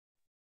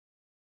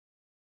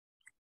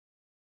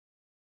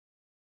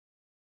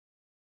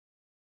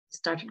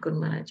started, Guru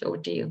Maharaj. Over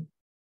to you.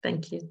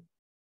 Thank you.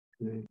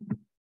 Okay.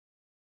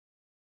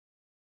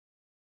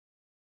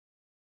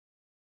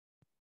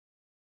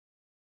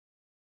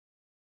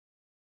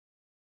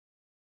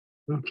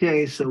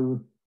 Okay, so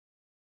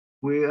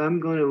I'm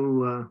going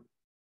to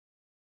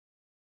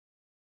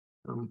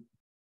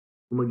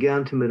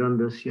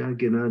Magyantamirandasya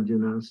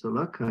Ginajana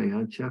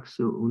Salakaya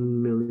Chaksu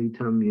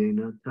Unmilitam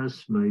Yena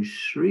Tasmai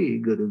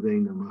Shri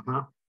Gurave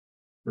Namaha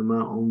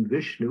Nama Om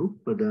Vishnu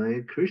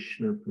Padaya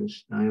Krishna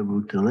Prasnaya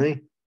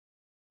Bhutale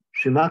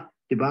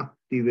Srimati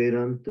Bhakti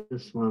Vedanta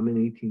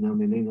Swaminiti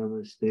Namine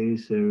Namaste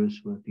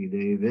Saraswati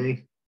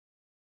Deve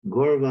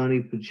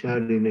Gauravani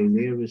Pacharine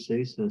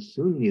Nirvasesa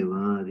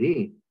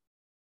Sunyavari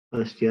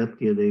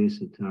Astyatya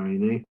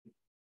Desatarine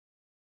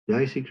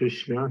Jai Shri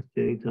Krishna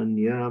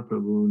Chaitanya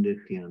Prabhu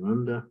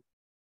Nityananda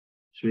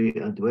Sri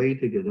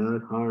Advaita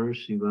Gadadhar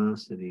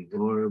Srivasadi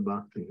Gaur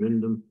Bhakti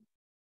Vrindam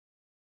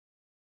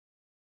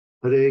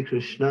Hare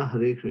Krishna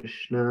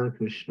Krishna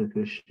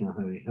Krishna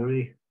Hare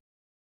Hare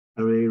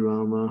Hare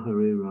Rama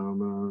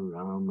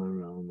Rama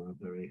Rama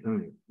Hare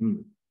Hare.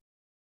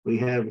 We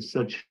have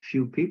such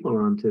few people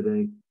on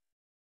today.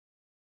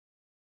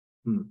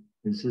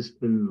 Has this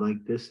been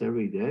like this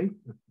every day?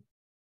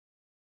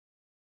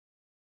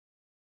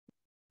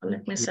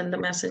 Let me send the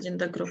message in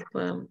the group.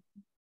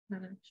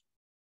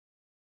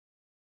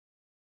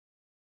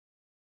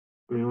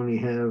 We only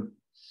have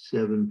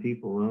 7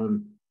 people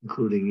on,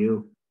 including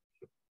you.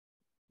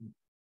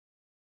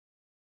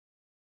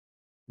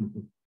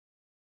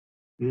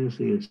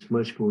 Usually it's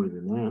much more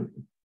than that.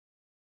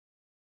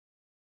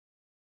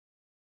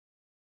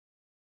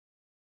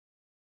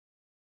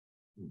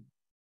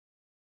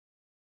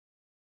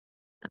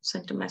 I've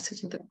sent a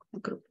message in the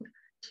group.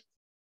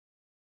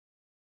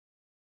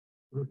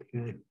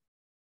 Okay.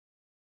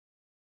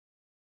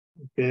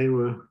 Okay,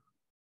 we're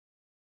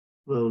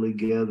slowly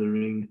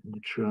gathering the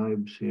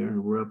tribes here.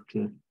 We're up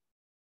to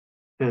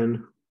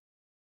 10.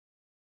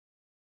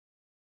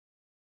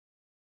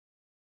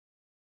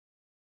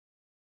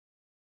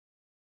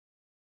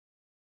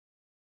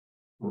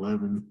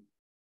 11.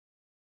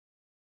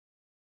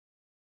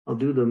 I'll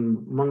do the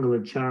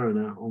Mangala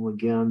Charana, Om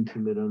Gyan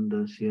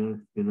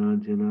Timirandasya,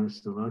 Vinajana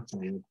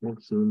Salataya,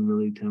 Taksun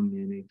Militam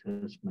Yene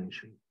Tasmai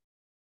Shri.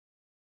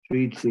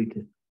 Sri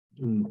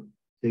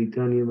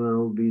Chaitanya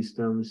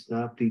Mahobhistam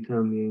Stapti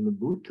Tam Yena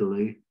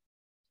Bhutale,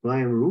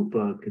 Swayam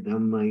Rupa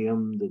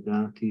Kadamayam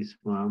Dadati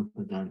Swam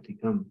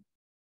Padantikam.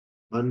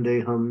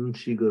 Vandeham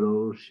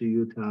Shiguro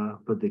Shiyuta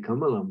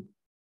Padikamalam.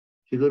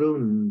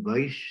 Shigurun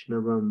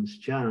Vaishnavam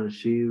Scha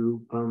Shri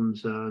Rupam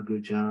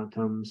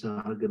Sagujatam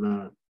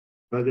Sahagana.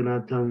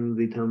 Raghunatam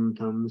Vitam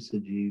Tam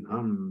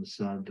Sajivam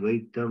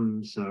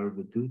Sadvaitam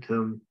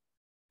Sarvadutam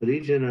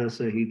Parijana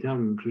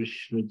Sahitam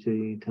Krishna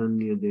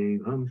Chaitanya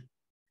Devam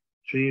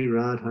Sri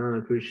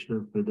Radha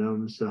Krishna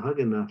Padam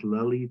Sahaganath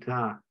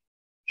Lalita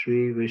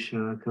Sri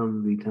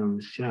Vishakam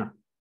Vitam Sha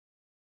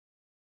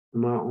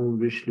Nama Om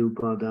Vishnu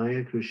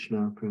Padaya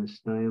Krishna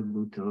Prasnaya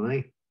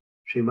Bhutale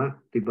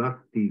Srimati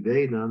Bhakti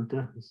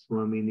Vedanta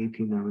Swami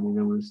Niti Namani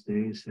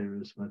Namaste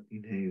Saraswati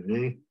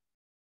Deve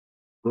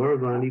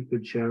Gauravani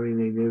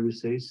Pacharine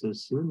Nirvisesa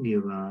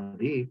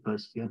Sunyavadi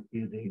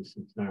Pastyatya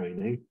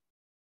Desatarine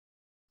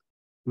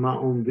Ma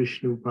Om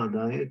Vishnu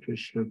Padaya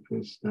Krishna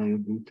Prasnaya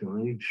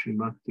Bhutale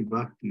Srimati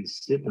Bhakti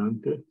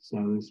Siddhanta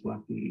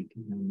Saraswati Iti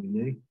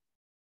Namine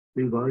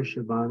Sri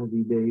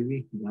Varshavanavi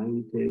Devi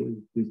Dayate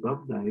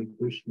Vibhavdaya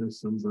Krishna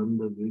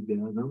Sambandha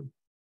Vidyadam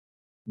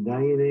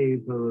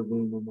Dayane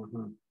Parave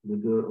Namaha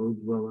Nagar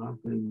Ojvala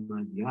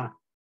Madhya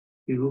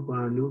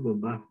Virupanuga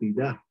Bhakti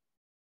Da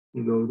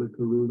Nigoda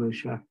Karuna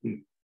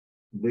Shakti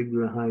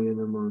Vigrahaya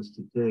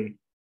Namostate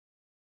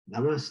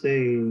Namaste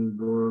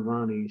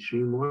Gauravani Sri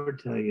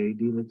Mortaye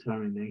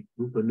Dinatarine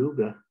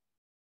Rupanuga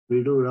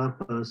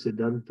Vidurapa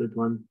Siddhanta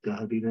Dvanta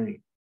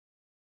Harine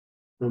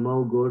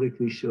Namo Gaura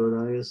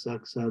Kishoraya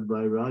Saksad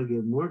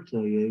Vairagya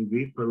Mortaye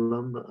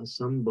Vipalamba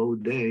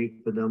Asambodhe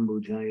Padambu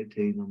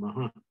Jayate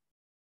Namaha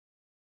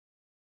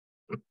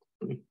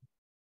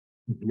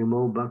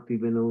Namo Bhakti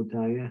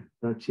Vinodaya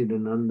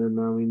Tachidananda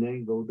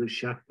Namine Goda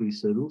Shakti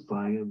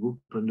Sarupaya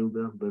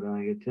Rupanuga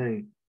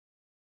Varayate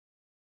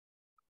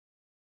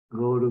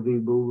Gauravi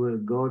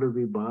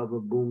Bhava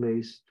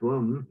Bhume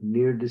Stvam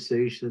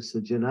Nirdesesha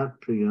Sajanat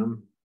Priyam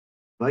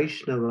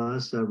Vaishnava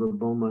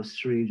Sarvabhauma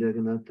Sri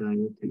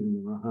Jagannataya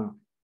Namaha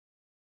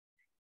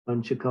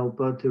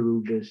Panchakalpa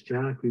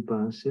Tarubhascha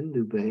Kripa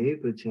Sindhu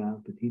Bheva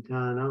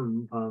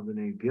Patitanam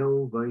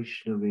Pavanebhyo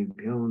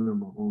Vaishnavebhyo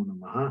Namo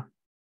Namaha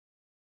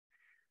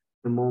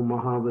Namo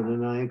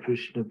Mahavadhanaya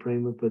Krishna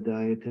Prema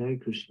Padayate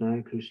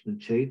Krishnaya Krishna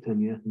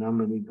Chaitanya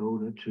Namani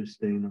Goda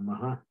Triste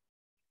Namaha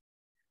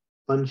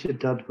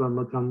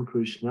Panchatattvamakam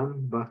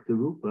Krishnam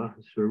Bhaktirupa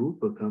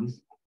Swarupakam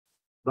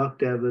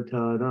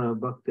Bhaktavatara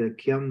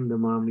Bhaktakyam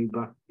Namami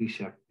Bhakti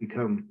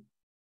Shaktikam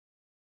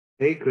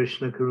Hey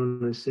Krishna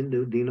Karuna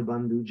Sindhu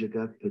Dinabandhu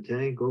Jagat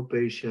Pate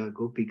Gopesha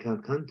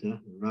Gopika Kanta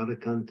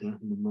Radhakanta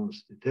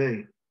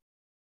Namostate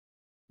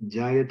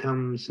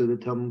Jayatam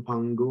Sudatam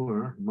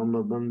Pangur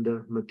Mama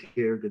Banda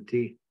Matir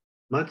Gati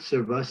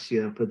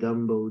Matsarvasya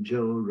Padambo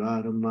Jo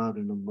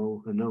Radhamadana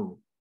Mohano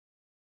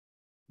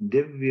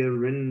Divya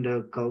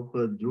Rinda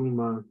Kalpa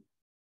Druma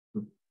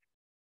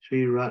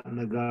Sri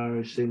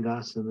Ratnagar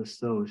Singasana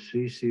Sto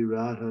Sri Sri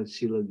Radha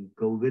Sila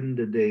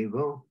Govinda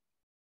Devo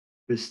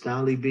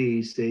Kristali B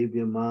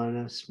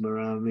Sevyamana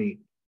Smarami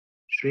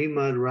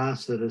Srimad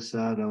Rasa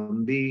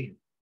Rasadambi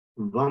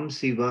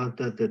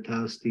Vamsivata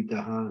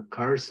Tatastitaha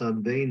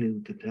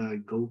Karsambenu Tata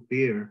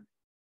Gopir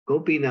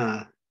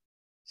Gopinath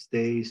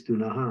stays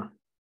Tunaha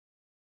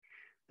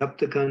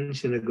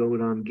Taptakanchana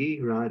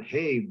Gaurangi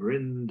Radhe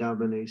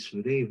Brindavane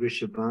Suri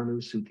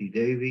Vishabhanu Suti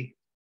Devi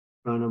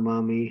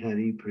Pranamami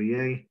Hari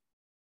Priye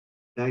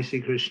Jai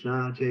Sri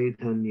Krishna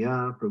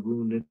Chaitanya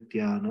Prabhu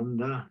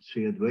Nityananda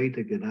Sri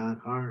Advaita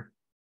Gadadhar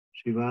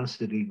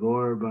Srivasadi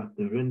Gaur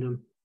Bhaktivinoda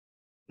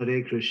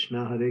Hare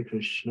Krishna,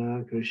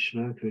 Krishna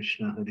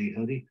Krishna, Hare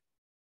Hare,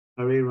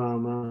 Hare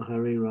Rama,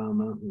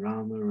 Rama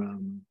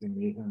Rama,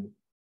 Hare Hare.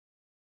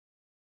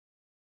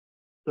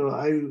 So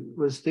I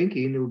was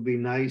thinking it would be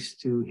nice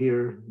to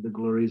hear the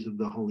glories of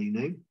the holy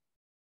name.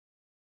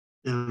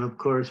 And of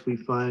course, we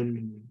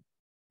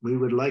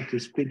would like to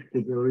speak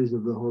the glories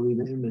of the holy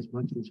name as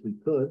much as we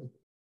could,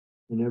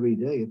 and every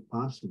day if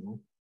possible.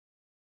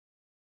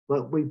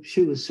 But we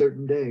choose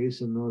certain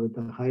days in order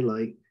to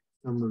highlight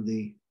some of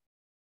the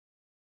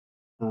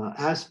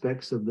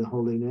aspects of the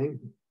holy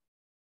name,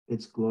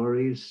 its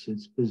glories,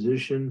 its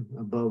position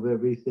above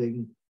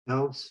everything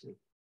else,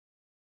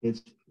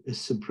 its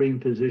supreme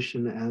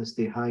position as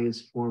the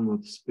highest form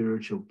of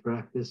spiritual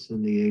practice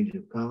in the age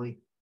of Kali.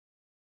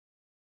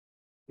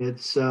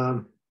 Its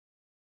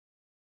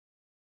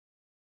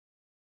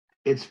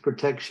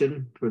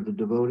protection for the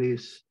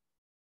devotees.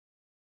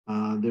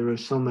 There are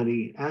so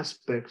many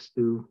aspects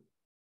to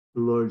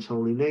the Lord's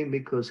holy name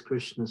because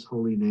Krishna's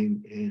holy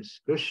name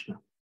is Krishna.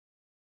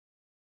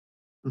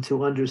 And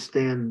to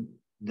understand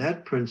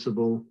that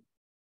principle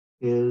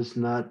is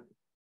not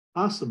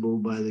possible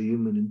by the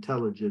human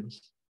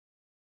intelligence.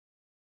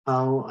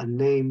 How a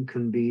name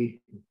can be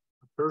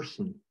a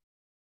person.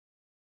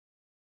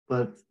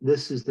 But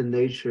this is the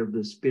nature of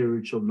the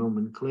spiritual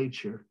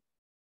nomenclature.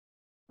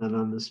 And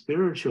on the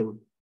spiritual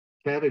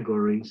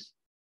categories,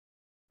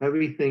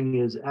 everything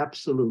is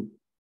absolute.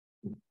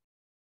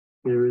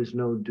 There is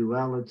no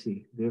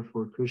duality.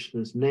 Therefore,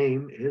 Krishna's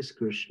name is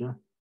Krishna.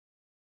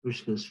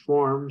 Krishna's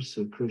forms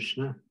are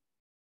Krishna.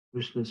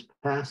 Krishna's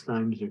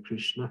pastimes are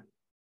Krishna.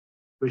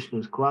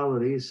 Krishna's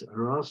qualities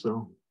are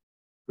also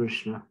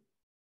Krishna.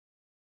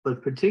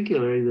 But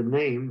particularly the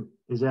name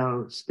is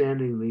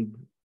outstandingly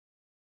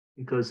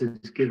because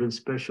it's given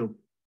special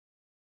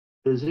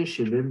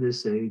position in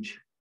this age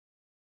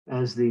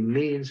as the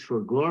means for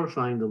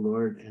glorifying the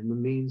Lord and the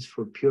means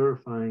for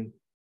purifying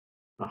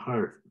the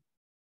heart.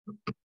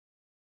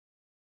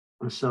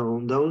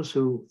 So those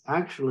who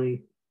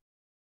actually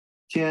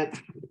chant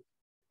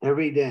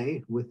every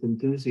day with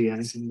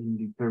enthusiasm and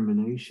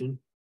determination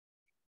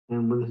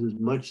and with as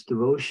much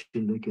devotion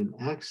they can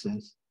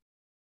access,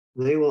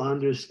 they will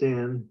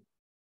understand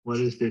what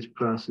is this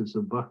process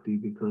of bhakti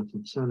because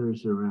it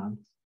centers around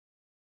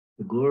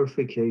the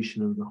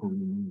glorification of the holy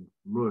name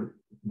of the Lord.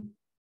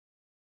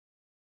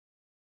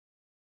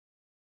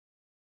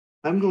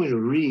 I'm going to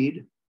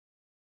read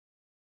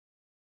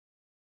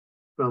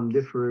from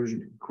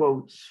different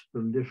quotes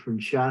from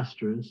different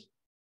Shastras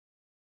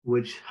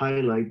which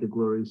highlight the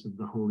glories of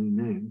the holy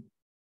name.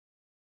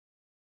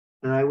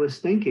 And I was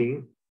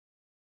thinking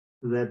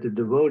that the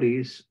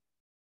devotees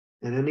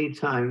at any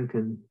time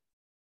can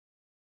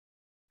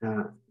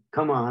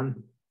come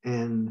on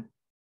and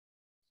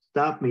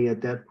stop me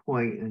at that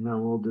point and I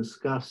will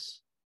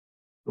discuss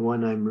the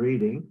one I'm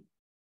reading,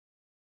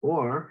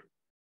 or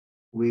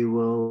we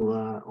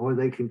will, or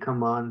they can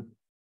come on,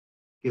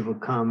 give a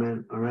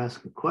comment or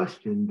ask a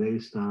question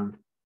based on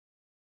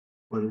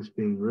what is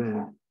being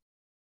read.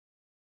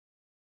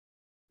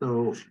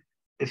 So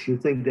if you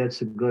think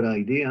that's a good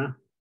idea,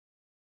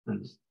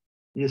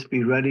 just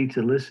be ready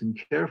to listen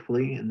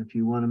carefully. And if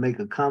you want to make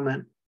a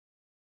comment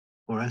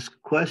or ask a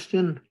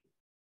question,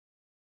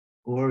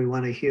 or you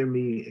want to hear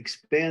me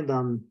expand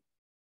on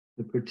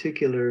the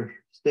particular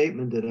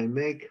statement that I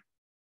make,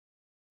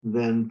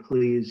 then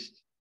please,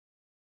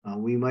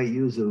 we might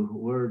use a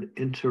word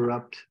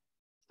interrupt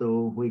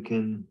so we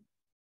can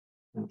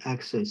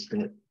access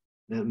that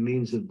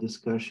means of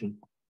discussion.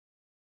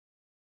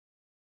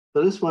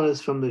 So this one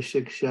is from the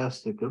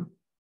Shikshastakam.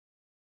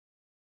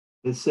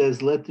 It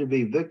says, let there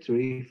be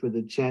victory for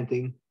the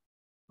chanting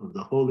of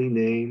the holy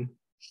name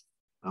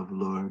of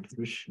Lord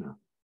Krishna.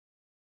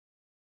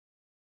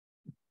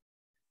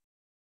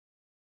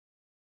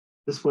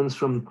 This one's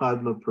from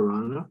Padma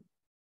Purana.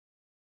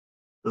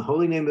 The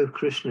holy name of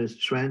Krishna is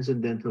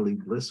transcendently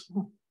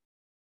blissful.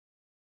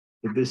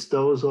 It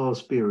bestows all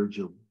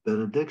spiritual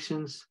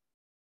benedictions,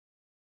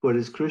 for it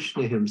is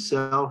Krishna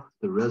himself,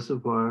 the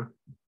reservoir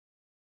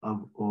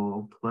of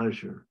all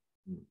pleasure.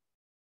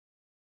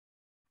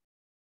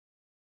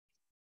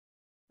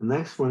 The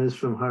next one is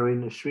from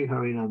Sri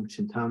Harinam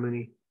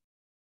Chintamani.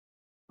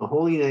 The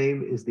holy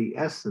name is the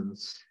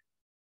essence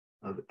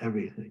of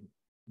everything.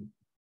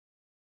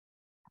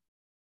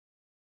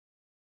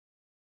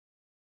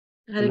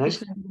 Hare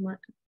Krishna.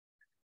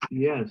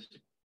 Yes.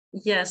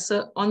 Yes,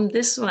 so on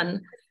this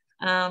one,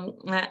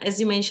 as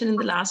you mentioned in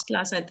the last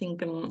class, I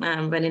think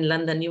when in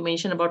London, you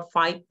mentioned about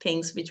 5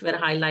 things which were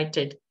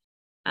highlighted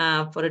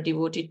for a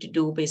devotee to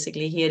do,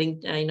 basically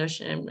hearing,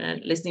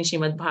 listening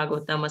Srimad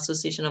Bhagavatam,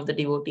 association of the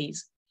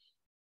devotees,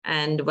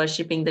 and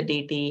worshipping the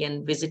deity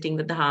and visiting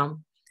the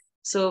dham.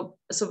 So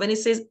when it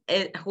says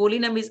holy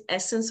name is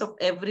essence of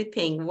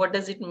everything, what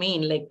does it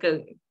mean? Like,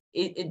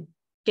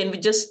 can we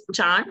just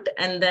chant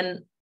and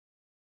then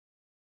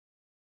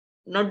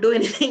not do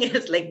anything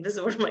else? Like, this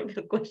is what my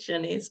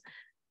question is.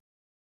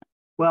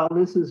 Well,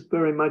 this is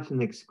very much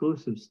an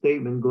exclusive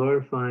statement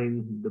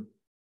glorifying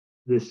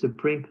the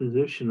supreme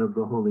position of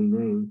the holy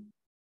name.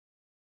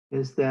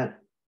 Is that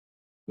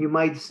you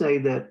might say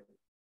that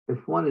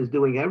if one is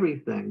doing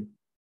everything,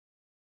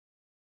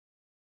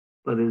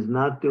 but is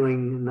not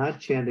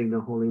chanting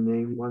the holy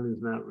name, one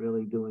is not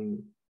really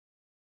doing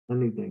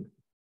anything.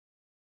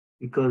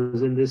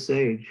 Because in this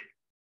age,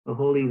 the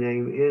holy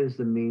name is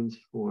the means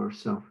for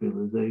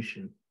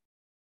self-realization.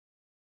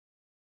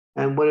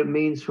 And what it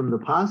means from the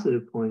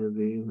positive point of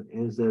view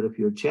is that if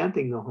you're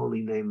chanting the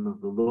holy name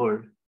of the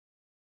Lord,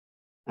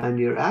 and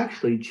you're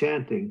actually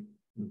chanting,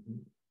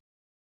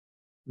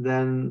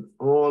 then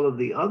all of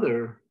the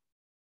other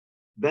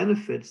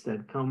benefits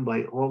that come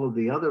by all of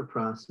the other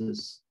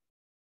process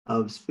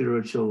of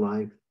spiritual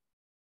life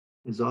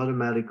is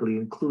automatically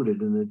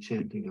included in the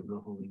chanting of the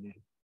holy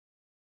name.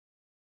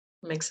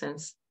 Makes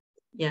sense.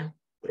 Yeah.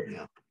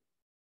 Yeah.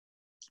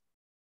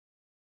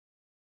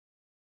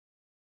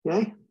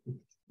 Okay.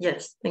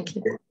 Yes, thank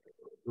you.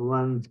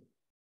 One,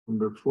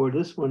 number 4,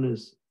 this one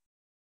is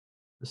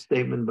a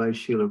statement by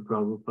Srila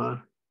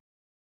Prabhupada.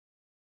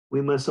 We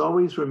must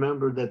always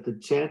remember that the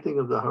chanting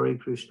of the Hare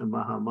Krishna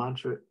Maha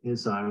Mantra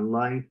is our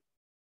life,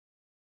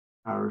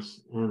 our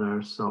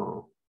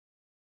soul,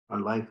 our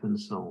life and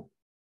soul.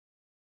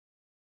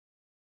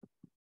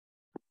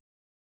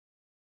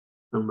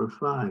 Number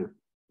 5,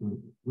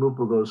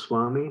 Rupa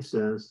Goswami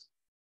says,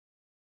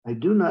 I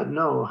do not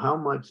know how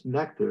much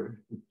nectar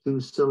the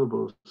 2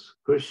 syllables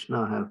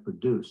Krishna have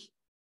produced.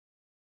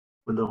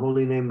 When the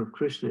holy name of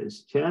Krishna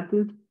is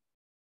chanted,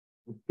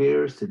 it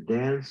appears to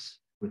dance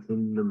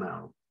within the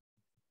mouth.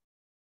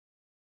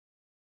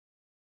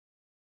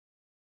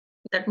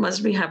 That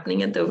must be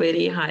happening at the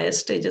very highest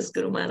stages,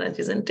 Guru Maharaj,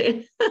 isn't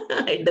it?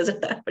 It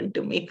doesn't happen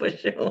to me for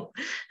sure.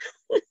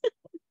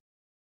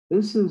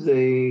 This is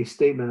a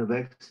statement of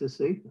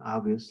ecstasy,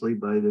 obviously,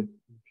 by the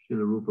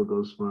Srila Rupa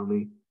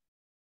Goswami,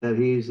 that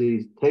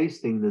he's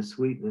tasting the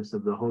sweetness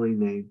of the holy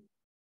name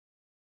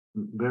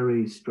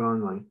very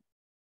strongly.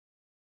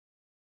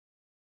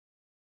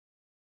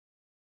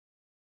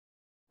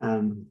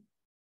 And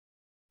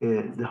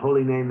the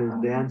holy name is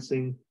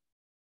dancing,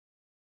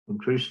 and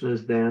Krishna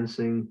is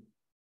dancing,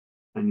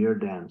 and you're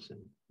dancing.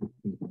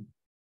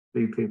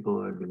 3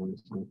 people are doing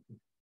something.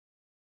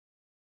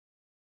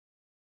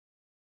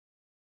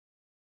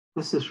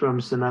 This is from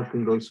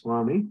Sanatana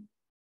Goswami.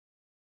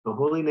 The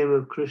holy name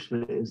of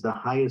Krishna is the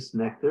highest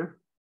nectar.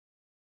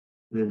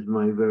 It is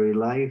my very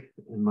life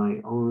and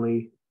my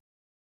only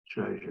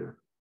treasure.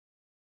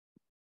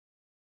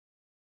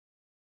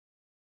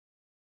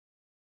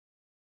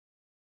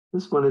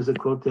 This one is a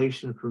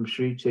quotation from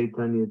Sri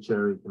Chaitanya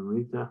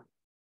Charitamrita.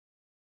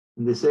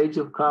 In this age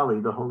of Kali,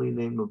 the holy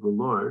name of the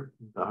Lord,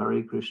 the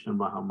Hare Krishna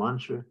Maha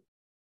Mantra,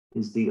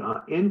 is the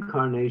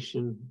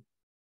incarnation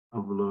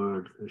of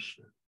Lord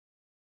Krishna.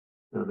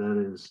 So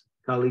that is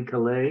Kali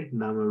Kale,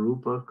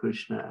 Namarupa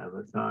Krishna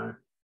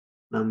Avatar,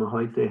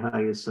 Namahoite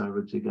Haya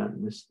Sarva Jagat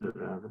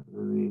Nistarava.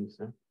 That means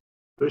that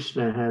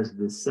Krishna has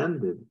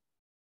descended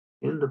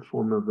in the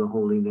form of the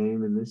holy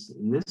name. In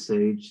this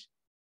age,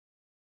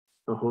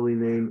 the holy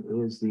name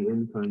is the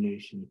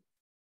incarnation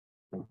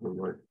of the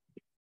Lord.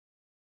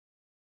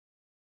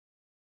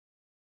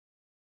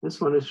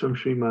 This one is from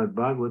Srimad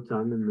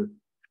Bhagavatam in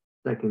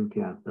the 2nd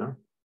canto.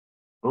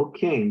 O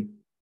King,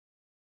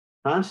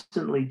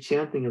 constantly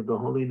chanting of the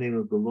holy name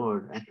of the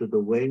Lord after the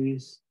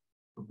ways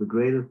of the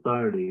great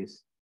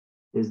authorities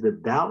is the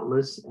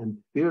doubtless and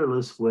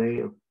fearless way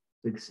of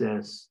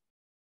success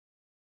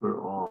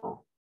for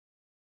all.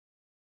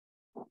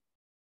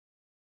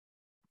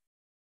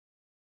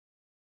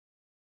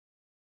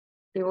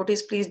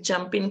 Devotees, please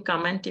jump in,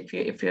 comment if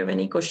you have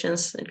any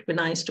questions. It'd be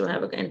nice to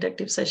have an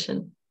interactive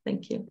session.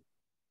 Thank you.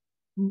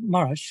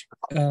 Maharaj,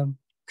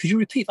 could you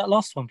repeat that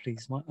last one,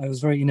 please? I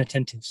was very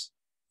inattentive.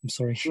 I'm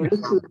sorry. Yeah,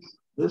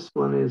 this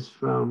one is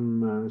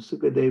from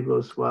Sukadeva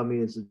Goswami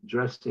is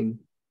addressing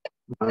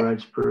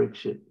Maharaj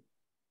Parikshit.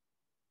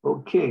 O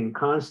King,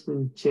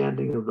 constant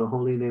chanting of the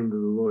holy name of the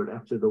Lord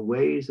after the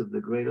ways of the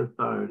great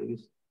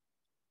authorities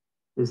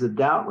is a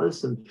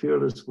doubtless and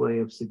fearless way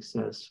of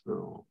success for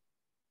all.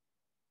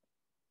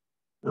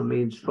 That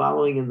means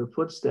following in the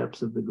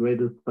footsteps of the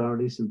great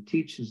authorities who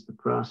teaches the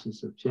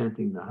process of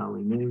chanting the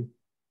holy name.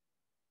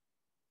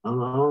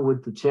 Along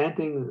with the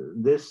chanting,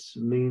 this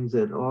means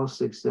that all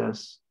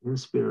success in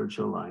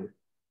spiritual life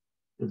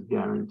is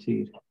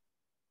guaranteed.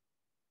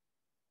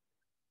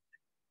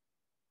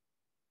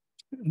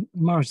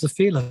 Maharaj, the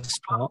fearless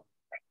part,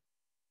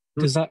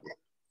 does that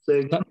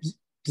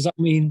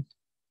mean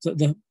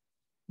that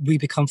we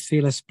become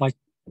fearless by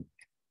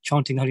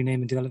chanting the holy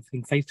name and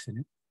developing faith in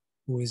it?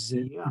 Or is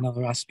it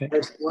another aspect?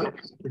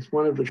 It's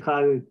one of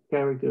the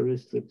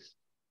characteristics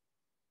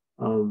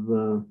of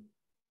the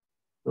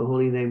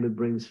holy name that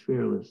brings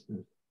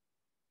fearlessness.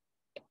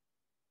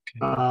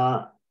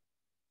 Okay.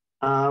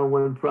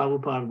 When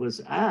Prabhupada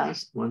was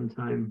asked one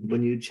time,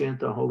 when you chant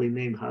the holy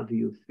name, how do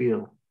you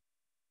feel?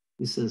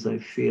 He says, I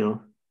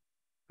feel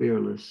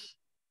fearless.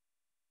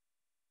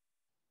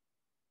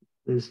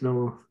 There's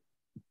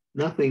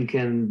nothing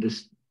can,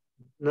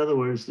 in other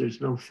words,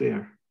 there's no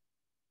fear.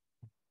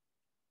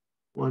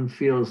 One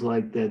feels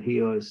like that he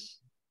is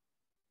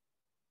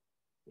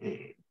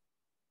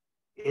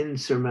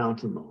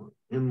insurmountable,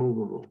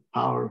 immovable,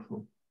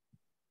 powerful.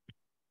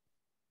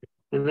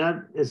 And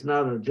that is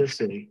not just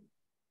a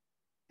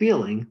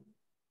feeling.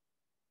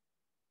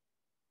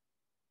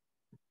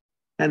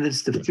 And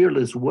it's the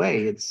fearless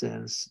way, it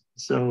says.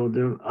 So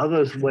there are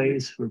other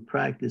ways for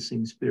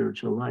practicing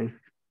spiritual life.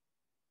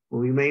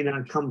 Well, we may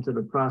not come to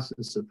the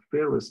process of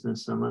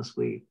fearlessness unless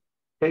we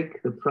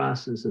take the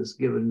processes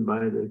given by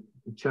the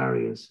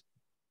acharyas,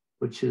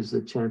 which is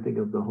the chanting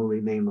of the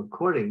holy name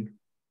according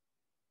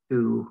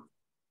to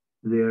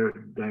their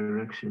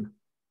direction.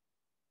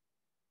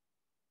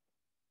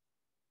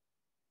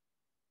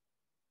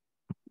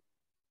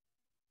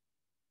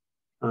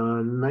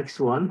 Next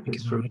one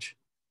is from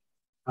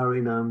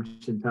Harinam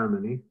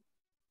Chintamani.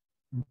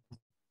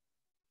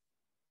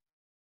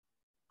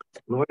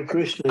 Lord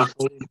Krishna is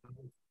holy.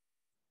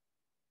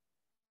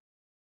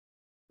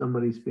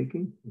 Somebody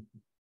speaking?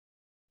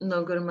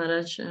 No, Guru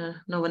Maharaj,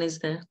 no one is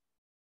there.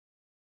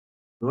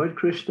 Lord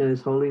Krishna and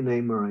his holy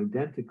name are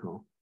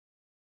identical.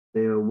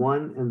 They are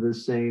one and the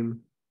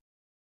same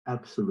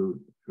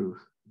absolute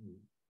truth.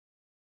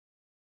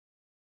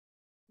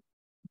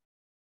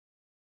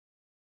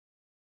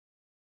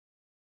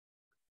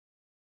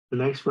 The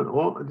next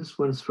one, this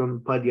one's from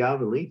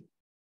Padyavali,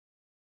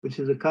 which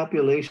is a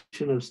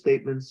compilation of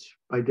statements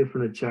by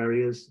different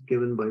acharyas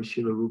given by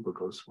Srila Rupa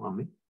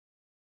Goswami.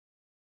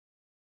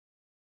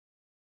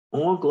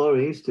 All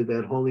glories to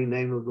that holy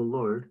name of the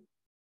Lord,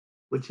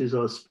 which is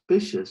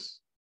auspicious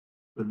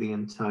for the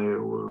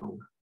entire world.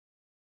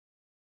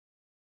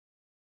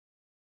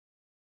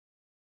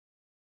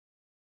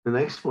 The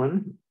next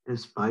one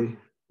is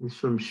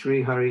from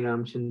Sri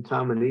Harinam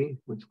Chintamani,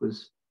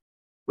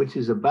 which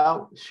is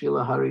about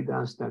Srila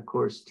Haridas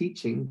Thakur's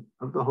teaching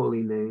of the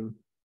holy name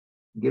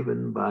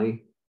given by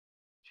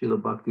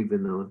Srila Bhakti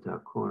Vinod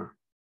Thakur.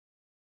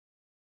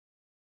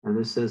 And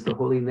it says the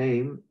holy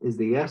name is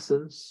the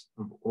essence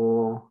of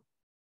all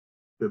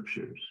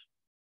scriptures.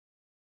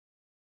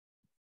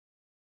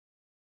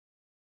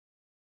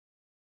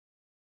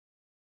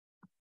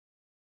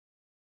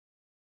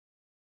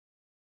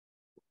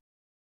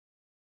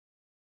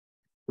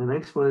 The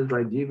next one is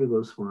by Jiva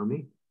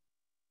Goswami.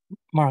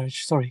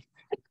 Maharaj, sorry,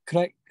 could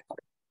I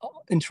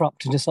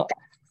interrupt and just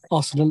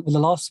ask the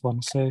last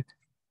one? So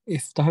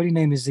if the holy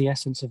name is the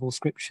essence of all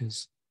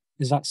scriptures,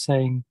 is that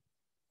saying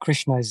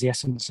Krishna is the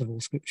essence of all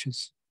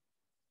scriptures?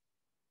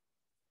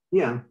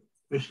 Yeah,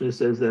 Krishna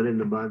says that in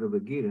the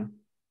Bhagavad Gita.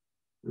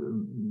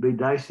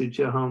 Vedaisu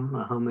chaham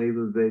aham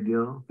eva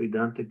vedyo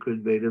vedanta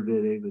krid veda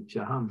vedeva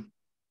chaham.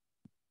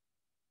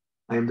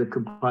 I am the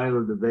compiler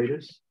of the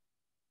Vedas.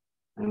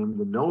 I am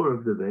the knower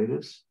of the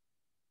Vedas.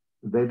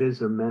 The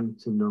Vedas are meant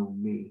to know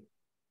me.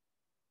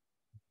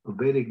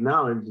 Vedic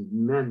knowledge is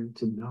meant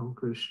to know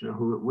Krishna,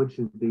 which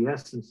is the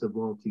essence of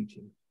all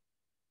teaching.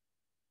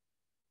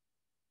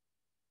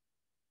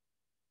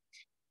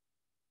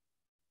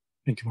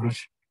 Thank you,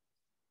 Maharaj.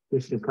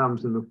 Krishna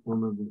comes in the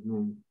form of his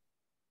name.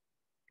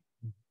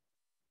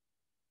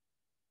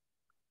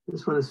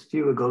 This one is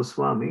Jiva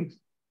Goswami.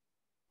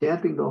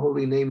 Chanting the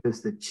holy name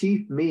is the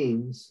chief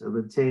means of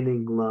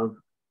attaining love,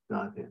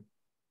 Godhead.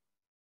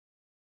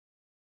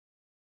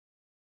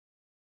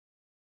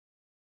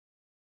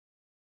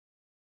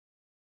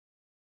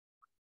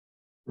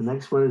 The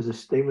next one is a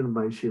statement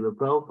by Srila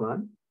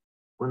Prabhupada.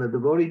 When a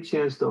devotee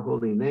chants the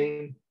holy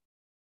name,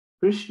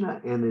 Krishna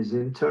and his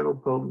internal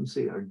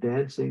potency are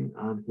dancing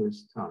on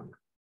his tongue.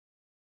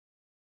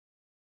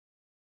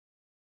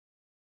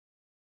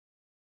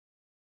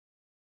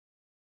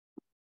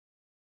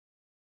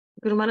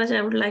 Guru Maharaj,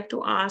 I would like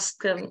to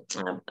ask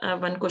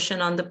one question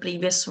on the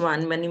previous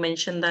one when you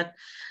mentioned that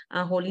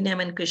holy name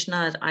and Krishna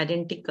are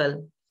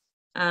identical.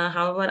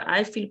 However,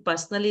 I feel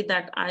personally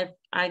that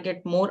I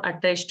get more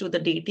attached to the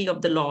deity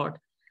of the Lord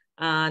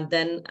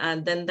than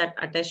that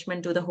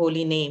attachment to the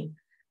holy name.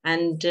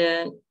 And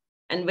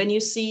when you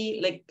see,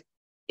 like,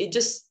 it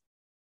just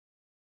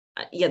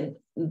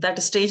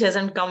that stage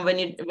hasn't come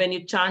when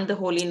you chant the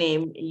holy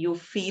name. You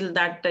feel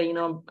that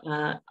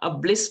a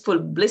blissful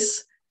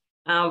bliss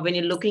when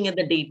you're looking at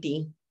the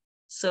deity.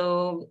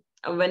 So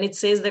when it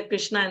says that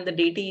Krishna and the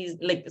deity is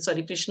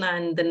Krishna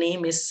and the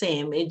name is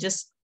same, it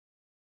just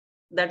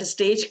that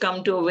stage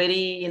come to a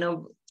very,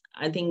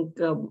 I think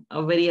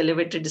a very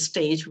elevated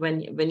stage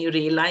when you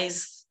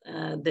realize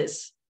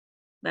this,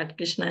 that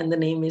Krishna and the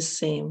name is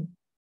same.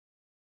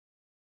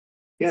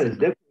 Yeah, it's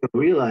definitely a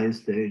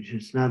realized stage.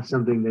 It's not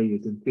something that you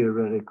can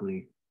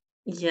theoretically.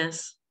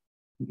 Yes.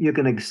 You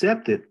can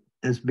accept it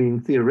as being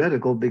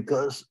theoretical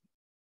because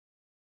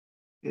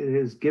it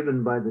is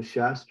given by the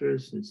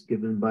Shastras, it's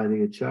given by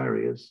the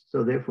Acharyas.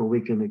 So therefore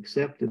we can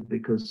accept it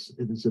because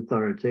it is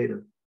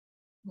authoritative.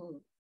 Hmm.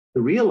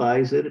 To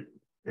realize it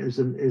is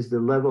the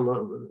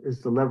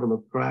level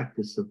of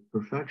practice of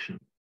perfection,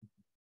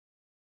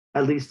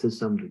 at least to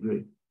some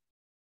degree.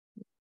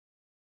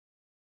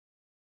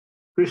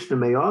 Krishna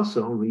may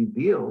also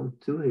reveal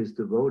to his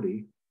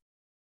devotee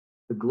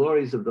the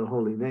glories of the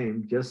holy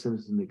name just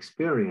as an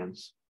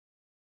experience,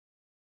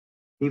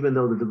 even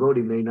though the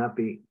devotee may not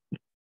be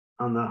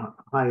on the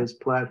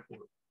highest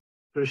platform.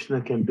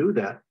 Krishna can do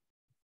that,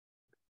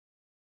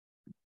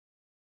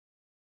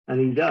 and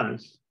he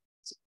does.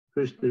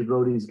 Krishna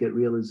devotees get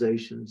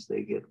realizations,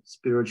 they get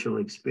spiritual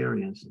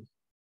experiences.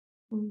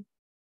 Hmm.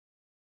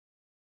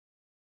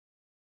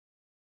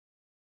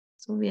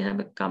 So we have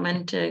a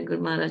comment,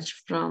 Guru Maharaj,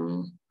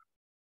 from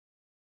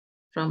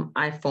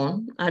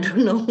iPhone. I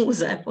don't know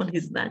whose iPhone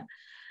is that.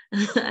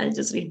 I'll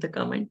just read the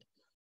comment.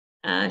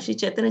 Shri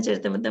Chaitanya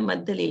Charitamrita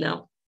Madhya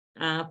Leela,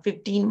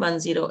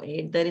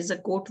 15:108, there is a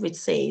quote which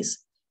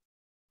says,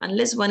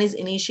 unless one is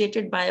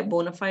initiated by a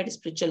bona fide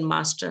spiritual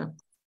master,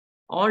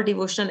 all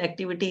devotional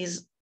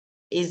activities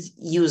is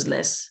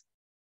useless.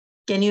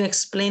 Can you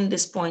explain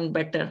this point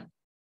better?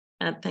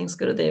 Thanks,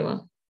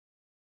 Gurudeva.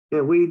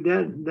 Yeah,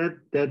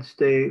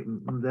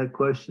 that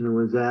question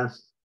was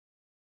asked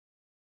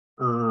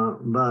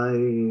by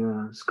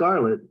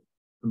Scarlett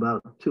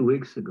about 2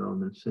 weeks ago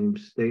in the same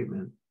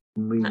statement.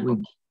 We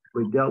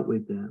dealt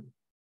with that.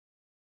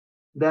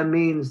 That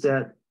means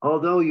that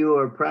although you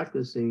are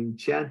practicing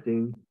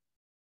chanting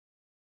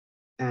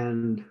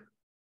and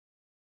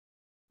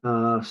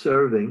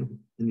serving,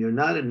 and you're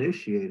not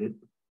initiated,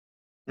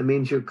 it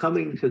means you're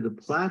coming to the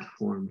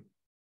platform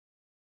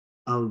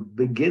of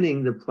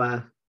beginning the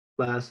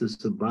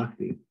classes of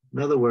bhakti. In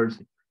other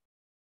words,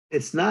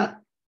 it's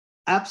not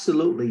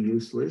absolutely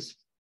useless,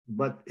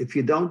 but if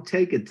you don't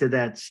take it to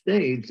that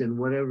stage, then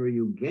whatever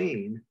you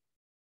gain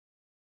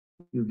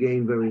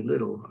very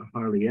little or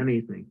hardly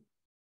anything.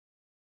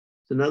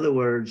 So in other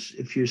words,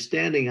 if you're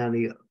standing on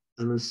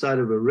the side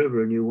of a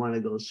river and you want to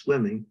go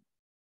swimming,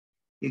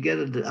 you get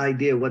an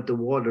idea what the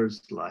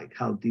water's like,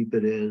 how deep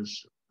it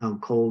is, how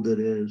cold it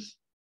is,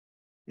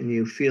 and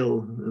you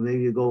feel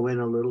maybe you go in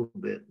a little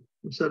bit.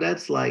 So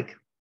that's like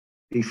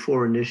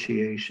before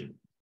initiation.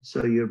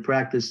 So you're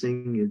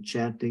practicing, you're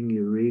chanting,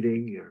 you're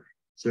reading, you're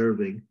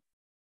serving,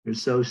 you're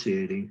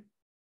associating.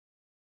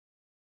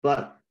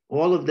 But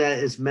all of that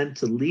is meant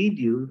to lead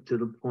you to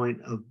the point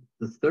of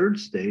the third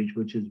stage,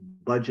 which is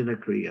bhajana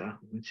kriya,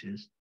 which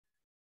is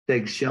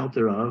take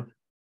shelter of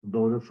a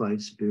bona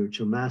fide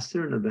spiritual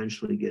master and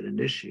eventually get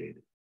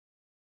initiated.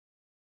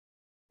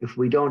 If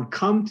we don't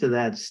come to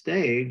that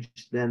stage,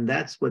 then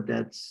that's what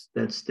that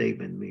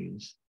statement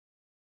means.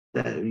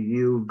 That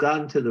you've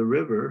gone to the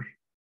river,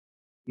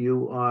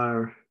 you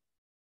are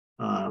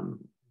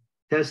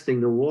testing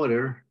the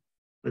water,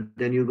 but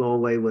then you go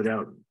away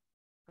without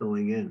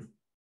going in.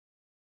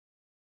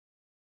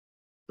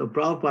 So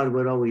Prabhupada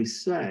would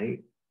always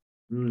say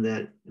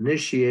that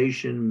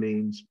initiation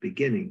means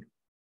beginning.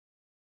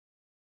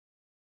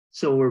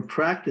 So we're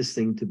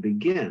practicing to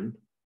begin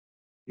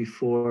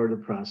before the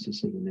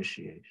process of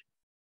initiation.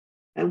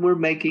 And we're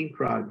making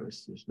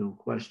progress. There's no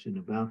question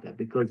about that,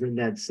 because in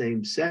that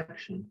same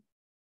section,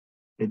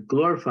 it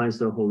glorifies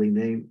the holy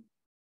name.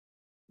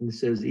 And it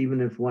says, even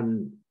if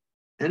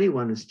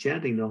anyone is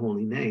chanting the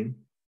holy name,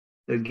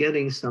 they're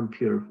getting some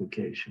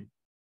purification.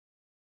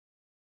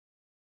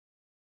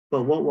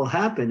 But what will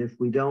happen if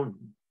we don't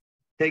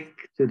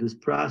take to this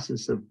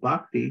process of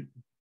bhakti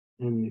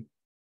and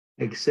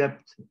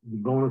accept the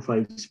bona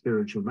fide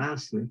spiritual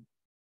master,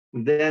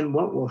 then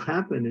what will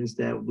happen is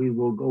that we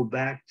will go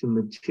back to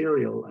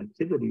material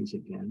activities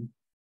again,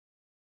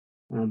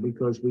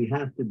 because we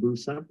have to do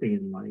something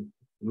in life.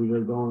 We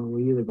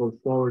either go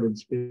forward in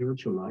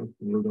spiritual life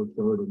or we go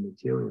forward in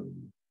material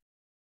life.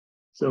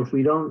 So if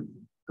we don't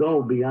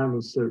go beyond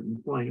a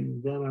certain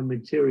point, then our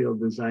material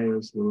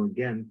desires will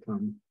again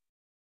come,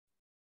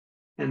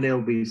 and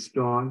they'll be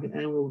strong,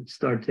 and we'll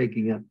start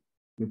taking up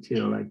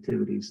material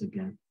activities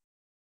again.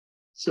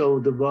 So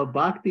the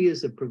bhakti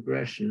is a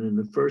progression, and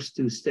the first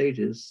two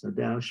stages,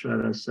 Sadao,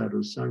 Shraddha,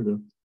 Sadhu, Sangha,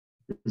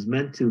 is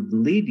meant to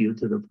lead you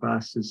to the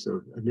process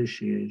of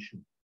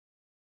initiation.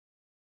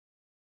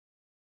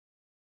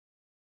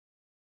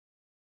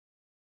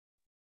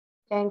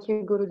 Thank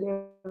you,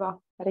 Gurudeva.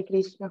 Hare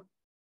Krishna.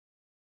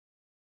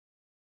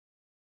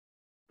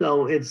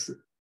 So it's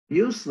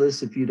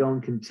useless if you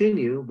don't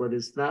continue, but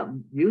it's not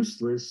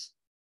useless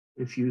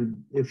if you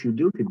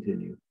do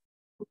continue.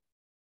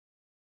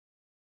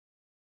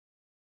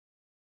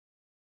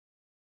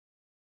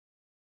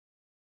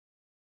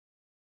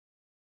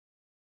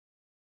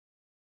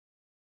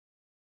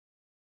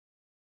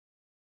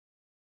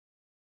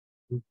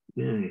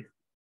 Okay.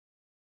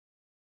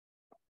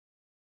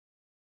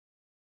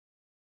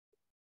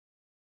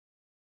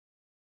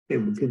 Okay,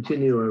 we'll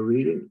continue our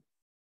reading.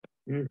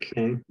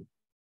 Okay.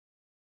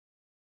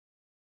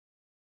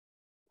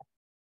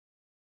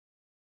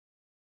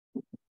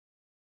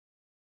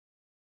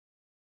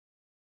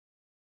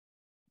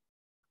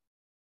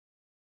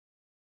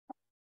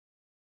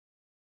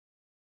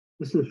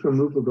 This is from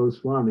Rupa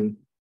Goswami.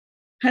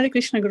 Hare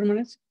Krishna, Guru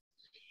Maharaj.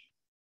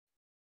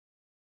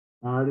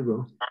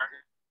 Haribo.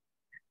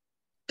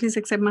 Please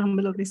accept my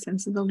humble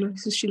obeisances. All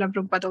glories to Srila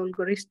Prabhupada, all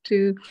glories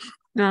to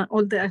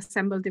all the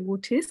assembled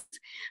devotees.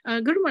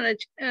 Guru Maharaj,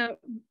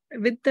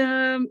 with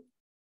the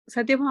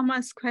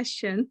Satyabhama's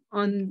question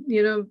on,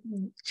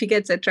 she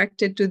gets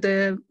attracted to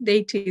the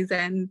deities,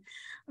 and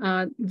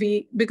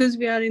because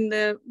we are in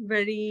the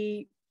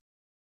very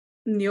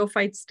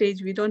neophyte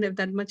stage, we don't have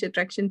that much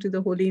attraction to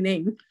the holy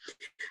name.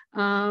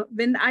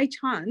 When I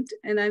chant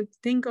and I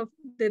think of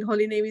that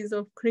holy name is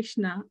of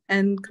Krishna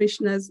and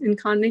Krishna's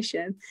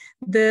incarnation,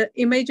 the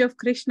image of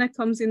Krishna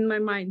comes in my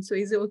mind. So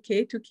is it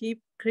okay to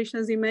keep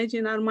Krishna's image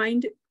in our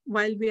mind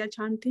while we are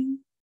chanting?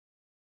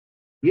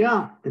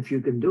 Yeah, if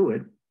you can do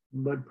it.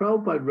 But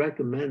Prabhupada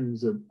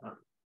recommends a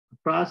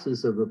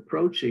process of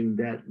approaching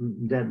that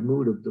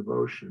mood of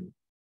devotion.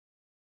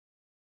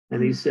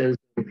 And he says,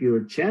 if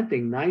you're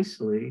chanting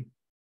nicely,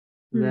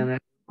 then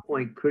at that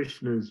point,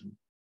 Krishna's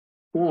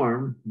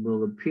form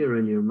will appear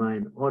in your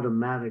mind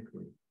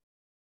automatically.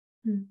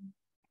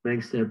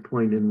 Makes that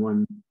point in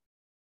one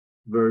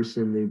verse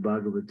in the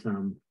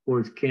Bhagavatam,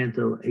 4th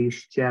canto,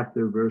 8th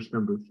chapter, verse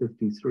number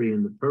 53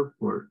 in the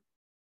purport.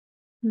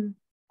 You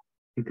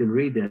can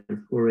read that at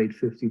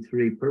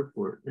 4.853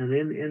 purport. And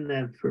in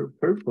that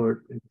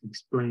purport, it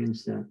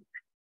explains that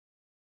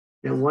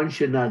one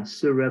should not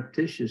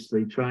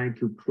surreptitiously try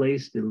to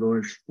place the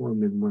Lord's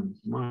form in one's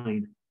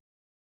mind,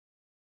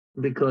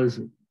 because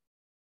you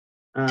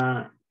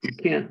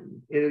can't,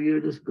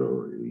 you'll just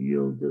go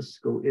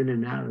in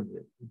and out of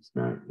it. It's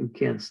not, you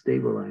can't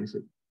stabilize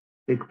it.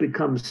 It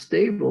becomes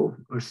stable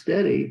or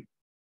steady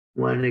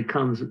when it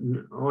comes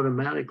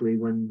automatically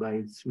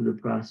through the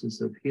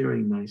process of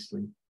hearing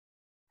nicely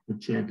the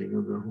chanting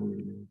of the holy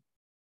name.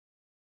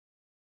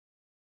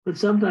 But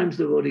sometimes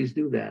devotees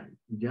do that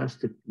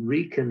just to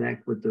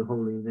reconnect with the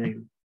holy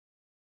name.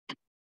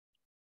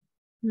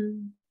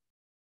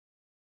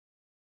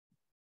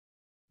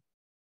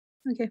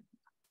 Okay.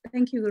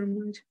 Thank you, Guru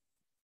Maharaj.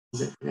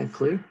 Is that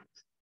clear?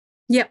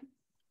 Yeah.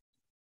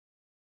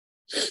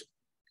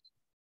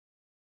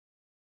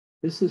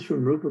 This is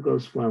from Rupa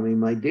Goswami.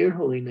 My dear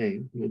holy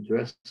name, he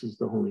addresses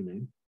the holy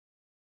name.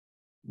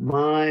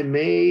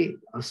 May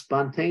a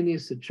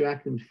spontaneous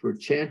attraction for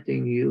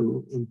chanting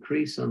you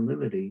increase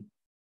unlimitedly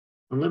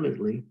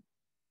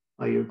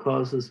by your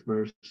causeless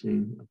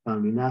mercy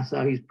upon me. Now,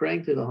 so he's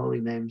praying to the holy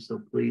name, so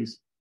please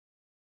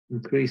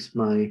increase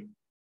my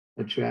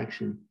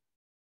attraction.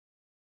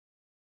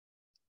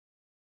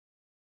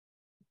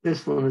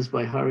 This one is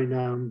by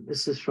Harinam.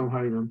 This is from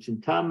Harinam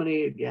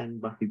Chintamani, again,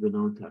 Bhakti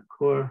Vinod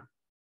Thakur.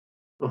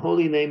 The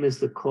holy name is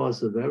the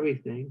cause of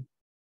everything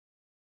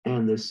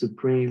and the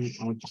supreme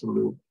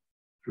absolute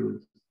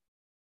truth.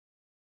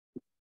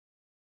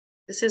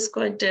 This is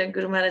quite,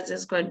 Guru Maharaj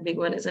is quite a big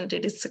one, isn't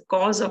it? It's the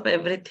cause of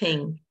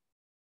everything.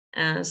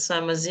 So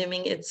I'm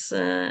assuming it's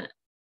in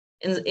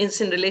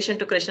relation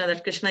to Krishna,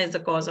 that Krishna is the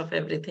cause of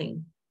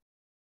everything.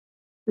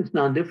 It's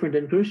not different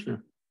than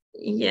Krishna.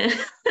 Yeah.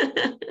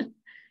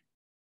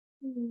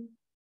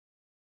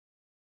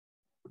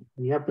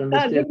 You have to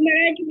understand. Guru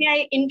Maharaj, may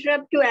I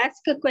interrupt to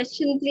ask a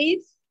question,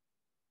 please?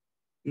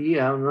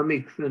 Yeah, let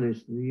me finish.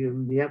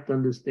 You have to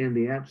understand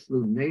the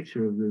absolute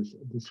nature of this.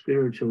 The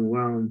spiritual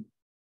realm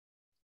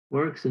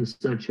works in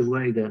such a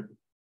way that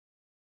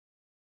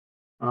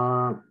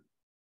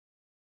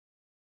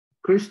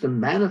Krishna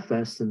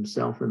manifests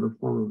himself in the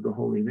form of the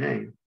holy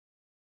name.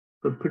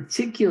 But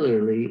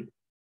particularly,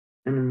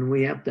 and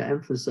we have to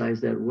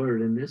emphasize that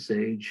word in this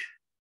age,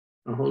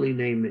 the holy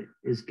name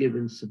is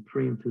given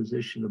supreme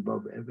position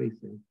above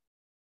everything.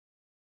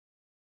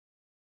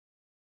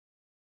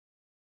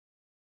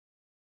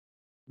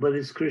 But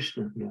it's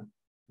Krishna, yeah,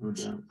 no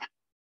doubt.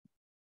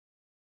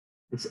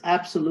 It's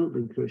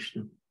absolutely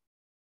Krishna.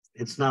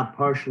 It's not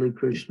partially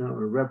Krishna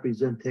or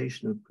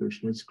representation of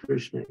Krishna. It's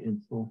Krishna in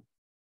full.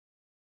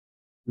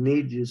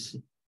 Nija,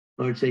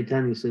 Lord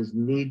Chaitanya says,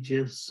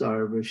 Nija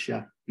Sarva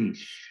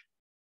Shaktish.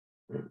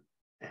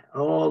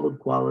 All the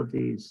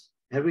qualities,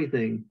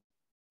 everything,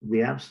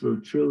 the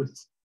absolute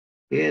truth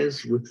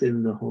is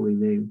within the holy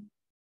name.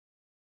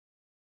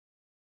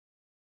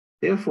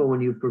 Therefore,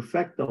 when you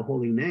perfect the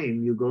holy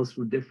name, you go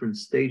through different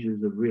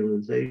stages of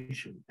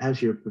realization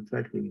as you're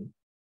perfecting it.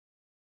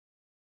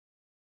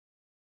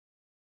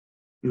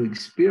 You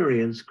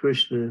experience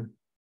Krishna's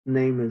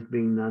name as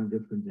being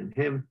non-different than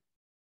him,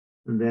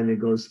 and then it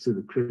goes to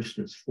the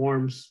Krishna's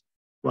forms,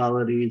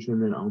 qualities,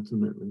 and then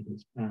ultimately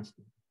his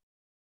pastime.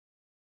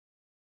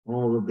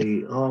 All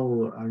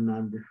are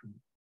non-different.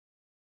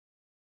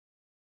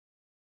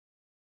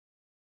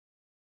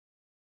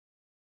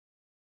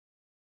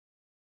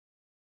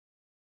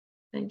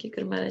 Thank you,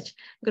 Guru Maharaj.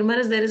 Guru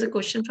Maharaj, there is a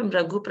question from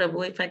Raghu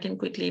Prabhu, if I can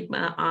quickly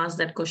ask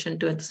that question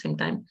too at the same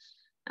time.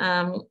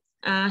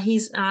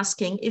 he's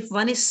asking, if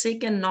one is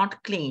sick and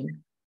not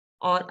clean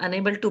or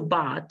unable to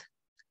bath,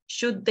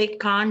 should they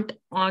can't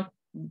or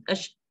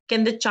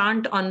can they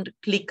chant on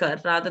clicker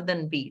rather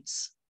than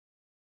beads?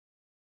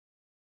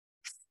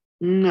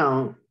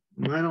 No,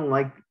 I don't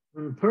like,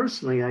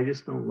 personally, I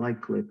just don't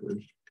like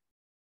clickers.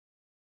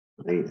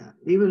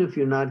 Even if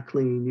you're not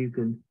clean, you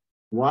can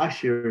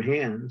wash your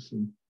hands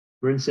and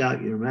rinse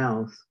out your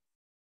mouth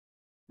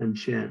and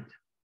chant.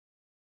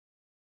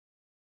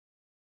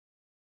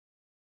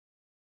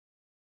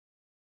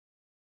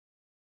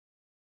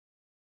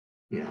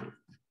 Yeah.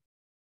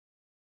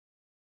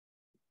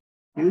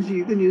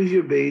 You can use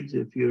your beads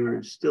if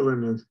you're still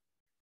in a,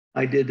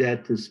 I did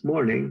that this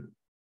morning.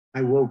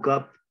 I woke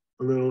up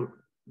a little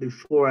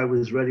before I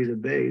was ready to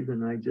bathe,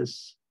 and I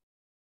just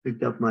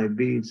picked up my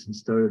beads and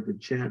started to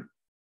chant.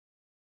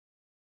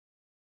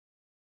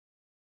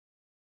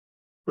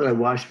 But I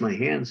washed my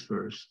hands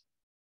first.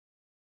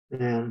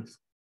 And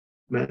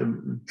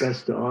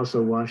best to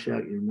also wash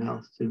out your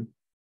mouth too.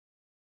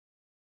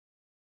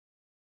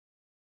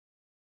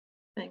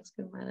 Thanks,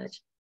 Guru Maharaj.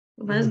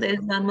 Well, there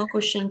is one more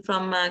question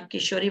from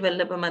Kishori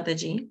Vallabha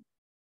Mataji.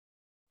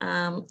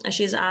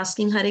 She's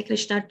asking, Hare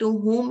Krishna, to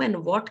whom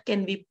and what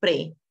can we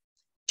pray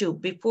to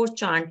before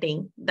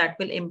chanting that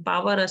will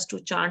empower us to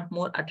chant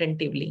more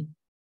attentively?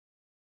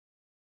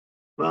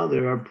 Well,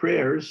 there are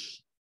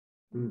prayers,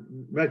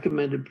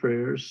 recommended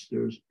prayers.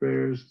 There's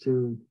prayers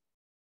to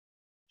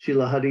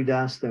Srila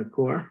Haridas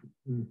Thakur,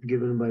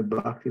 given by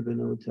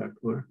Bhaktivinoda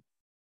Thakur.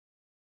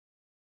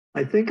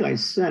 I think I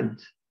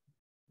sent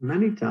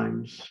many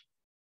times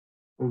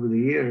over the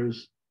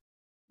years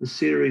a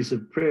series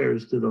of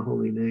prayers to the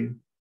holy name,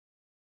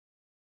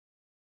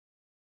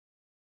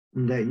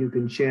 and that you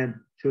can chant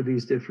to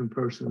these different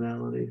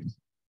personalities.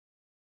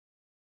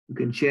 You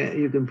can chant,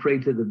 you can pray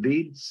to the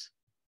beads.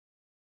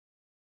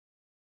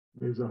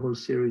 There's a whole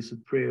series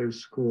of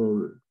prayers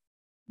called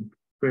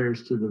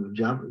prayers to the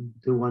japa,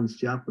 to one's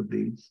japa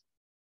beads.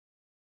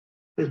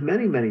 There's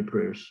many, many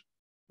prayers.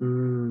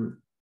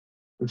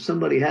 If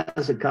somebody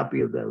has a copy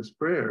of those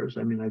prayers,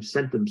 I mean, I've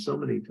sent them so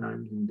many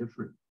times on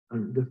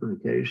different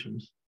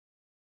occasions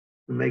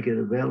to make it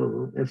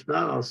available. If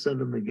not, I'll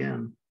send them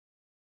again.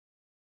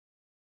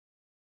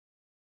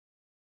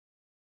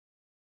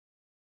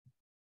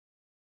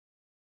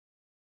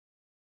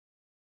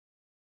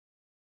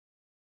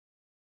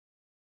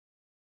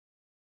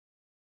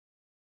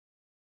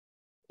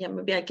 Yeah,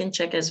 maybe I can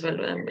check as well,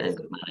 Guru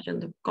Maharaj, on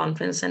the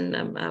conference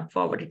and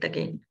forward it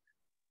again.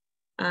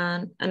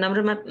 And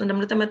Namrata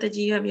Mataji,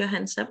 you have your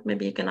hands up.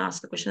 Maybe you can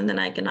ask the question, and then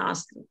I can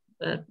ask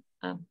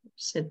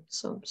Sid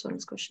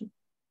Son's question.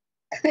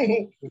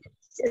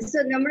 So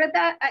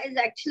Namrata is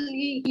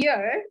actually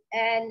here,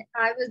 and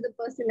I was the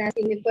person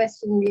asking the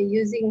question. We're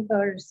using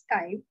her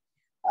Skype.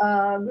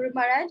 Guru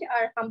Maharaj,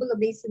 our humble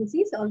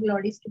obeisances, all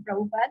glories to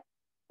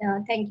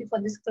Prabhupada. Thank you for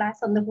this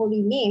class on the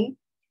holy name.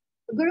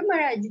 Guru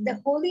Maharaj, the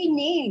holy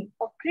name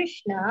of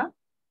Krishna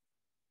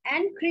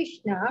and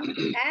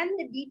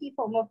the deity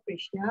form of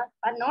Krishna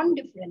are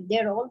non-different.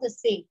 They're all the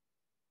same.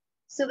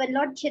 So when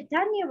Lord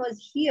Chaitanya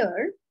was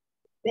here,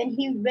 when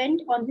he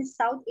went on his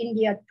South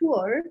India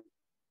tour,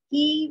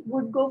 he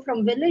would go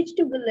from village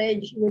to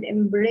village, he would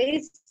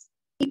embrace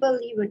people,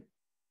 he would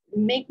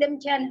make them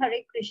chant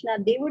Hare Krishna,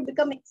 they would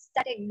become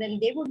ecstatic, then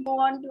they would go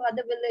on to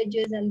other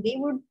villages and they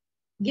would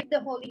give the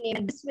holy name.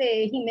 And this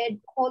way, he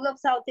made whole of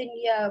South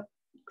India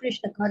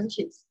Krishna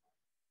conscious.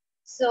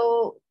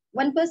 So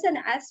one person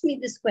asked me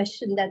this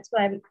question, that's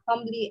why I'm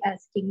humbly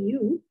asking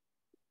you.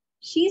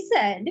 She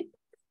said,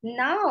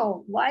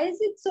 now, why is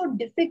it so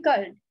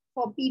difficult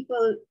for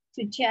people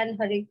to chant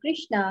Hare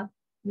Krishna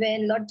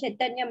when Lord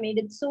Chaitanya made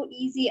it so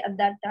easy at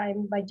that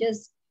time by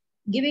just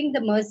giving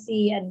the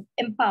mercy and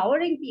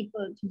empowering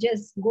people to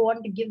just go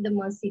on to give the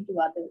mercy to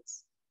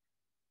others?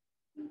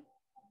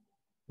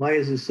 Why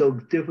is it so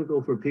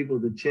difficult for people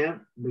to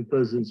chant?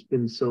 Because it's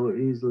been so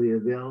easily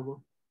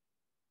available?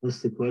 That's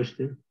the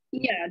question.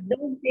 Yeah,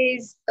 those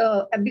days,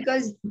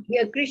 because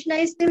Krishna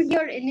is still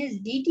here in his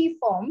deity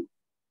form.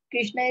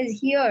 Krishna is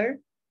here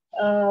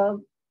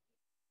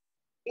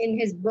in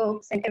his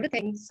books and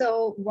everything.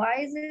 So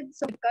why is it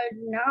so difficult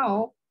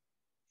now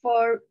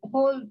for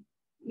whole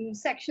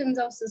sections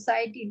of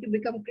society to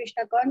become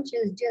Krishna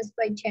conscious just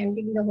by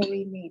chanting the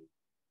holy name?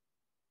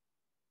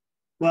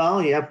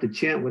 Well, you have to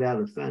chant without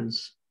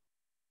offense.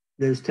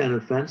 There's 10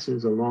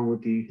 offenses along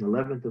with the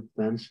 11th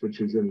offense, which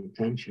is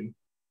inattention.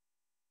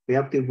 We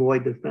have to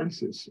avoid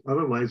offenses.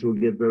 Otherwise, we'll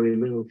get very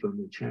little from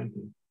the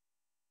chanting.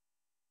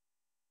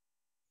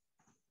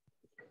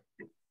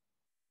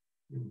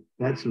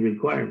 That's a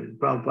requirement.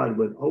 Prabhupada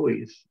would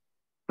always,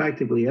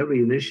 practically every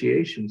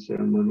initiation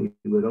ceremony,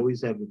 he would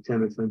always have the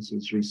 10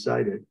 offenses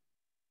recited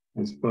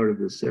as part of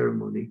the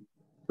ceremony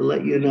to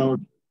let you know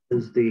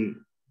there's the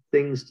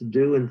things to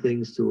do and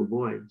things to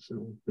avoid.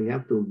 So we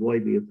have to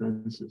avoid the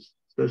offenses,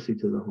 especially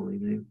to the holy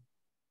name.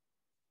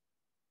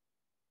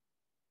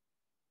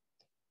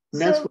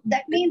 So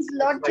that means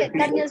Lord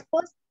Chaitanya's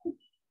person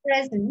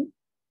present.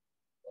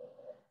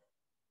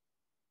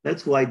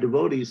 That's why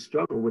devotees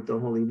struggle with the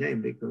holy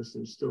name, because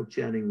they're still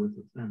chanting with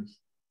offense.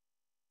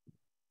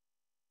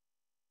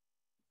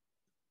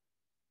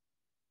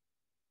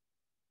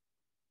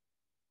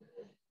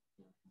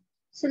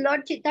 So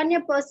Lord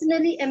Chaitanya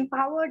personally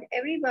empowered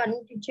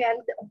everyone to chant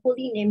the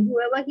holy name.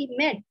 Whoever he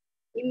met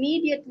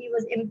immediately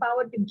was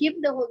empowered to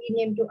give the holy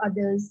name to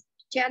others,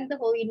 to chant the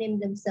holy name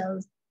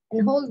themselves,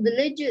 and whole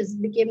villages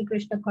became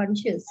Krishna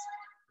conscious.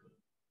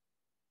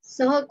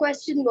 So her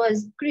question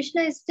was,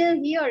 Krishna is still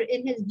here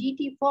in his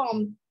deity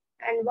form,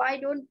 and why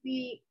don't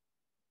we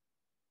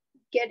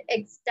get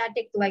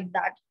ecstatic like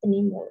that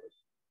anymore?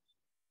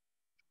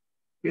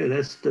 Yeah,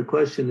 that's the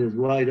question is,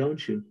 why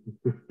don't you?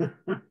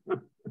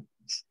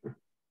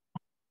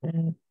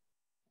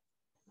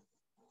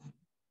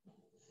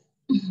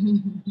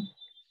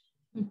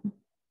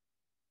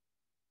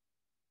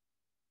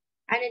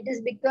 And it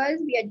is because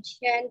we are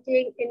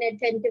chanting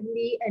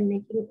inattentively and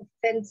making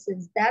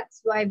offenses.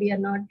 That's why we are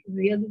not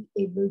really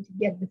able to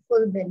get the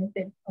full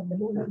benefit of the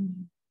holy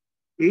name.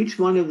 Each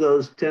one of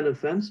those 10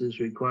 offenses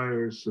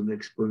requires some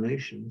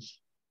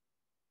explanations.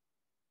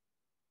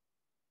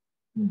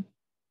 And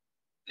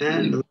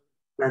the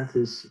intent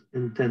is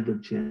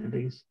inattentive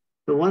chantings.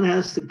 So one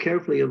has to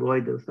carefully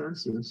avoid the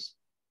offenses.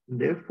 And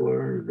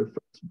therefore, the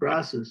first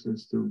process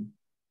is to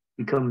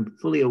become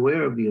fully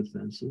aware of the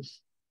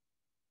offenses.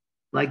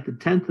 Like the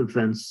 10th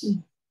offense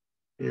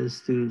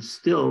is to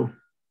still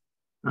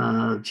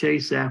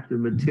chase after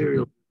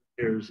material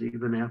desires,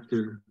 even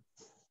after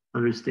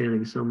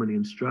understanding so many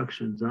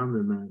instructions on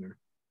the matter.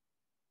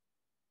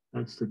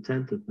 That's the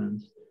 10th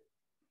offense.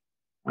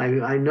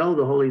 I know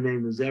the holy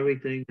name is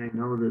everything. I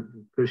know that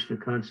Krishna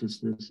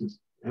consciousness is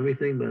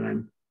everything, but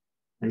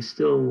I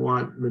still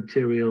want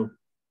material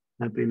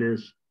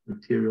happiness,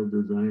 material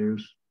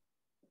desires.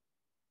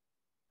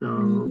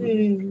 So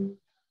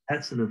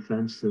that's an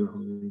offense to the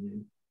holy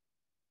name.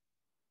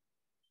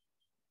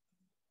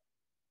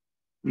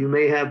 You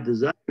may have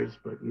desires,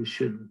 but you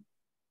should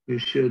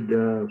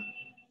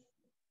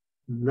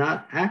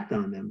not act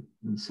on them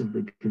and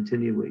simply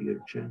continue what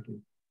you're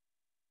chanting.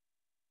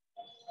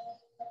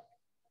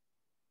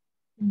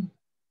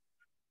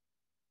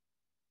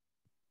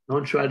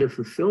 Don't try to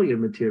fulfill your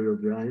material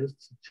desires.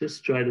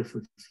 Just try to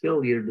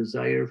fulfill your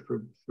desire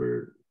for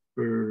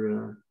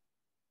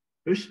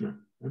Krishna.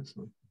 That's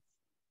all.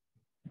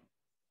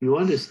 You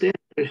understand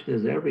Krishna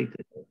is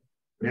everything,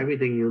 and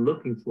everything you're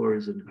looking for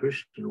is in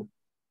Krishna.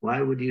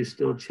 Why would you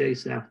still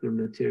chase after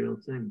material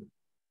things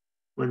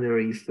when they're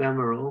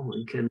ephemeral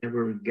and can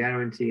never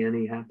guarantee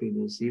any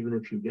happiness, even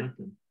if you get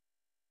them?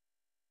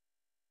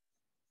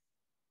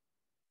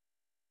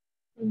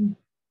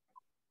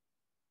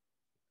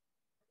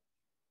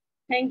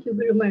 Thank you,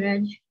 Guru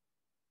Maharaj.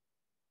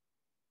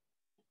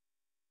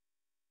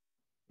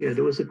 Yeah,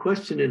 there was a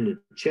question in the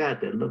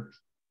chat that looked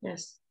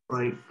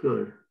quite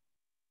good.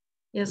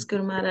 Yes,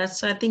 Guru Maharaj.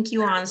 So I think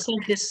you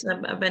answered this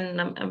when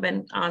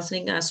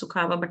answering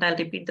Sukhava, but I'll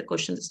repeat the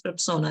question. This is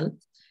personal.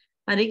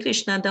 Hare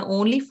Krishna, the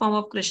only form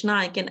of Krishna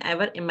I can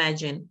ever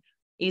imagine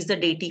is the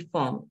deity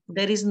form.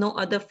 There is no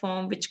other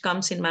form which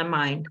comes in my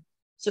mind.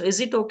 So is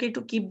it okay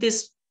to keep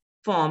this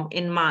form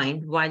in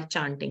mind while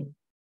chanting?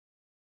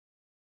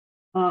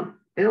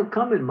 It'll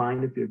come in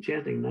mind if you're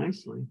chanting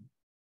nicely.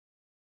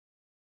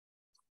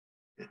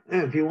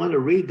 And if you want to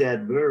read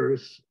that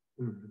verse,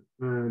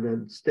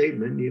 that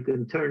statement, you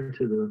can turn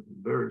to the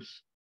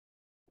verse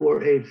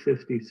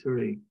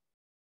 4853.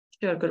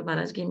 Sure, Guru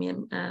Maharaj, give me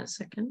a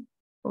second.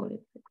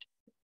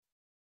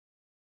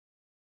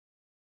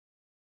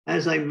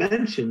 As I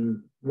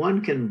mentioned,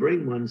 one can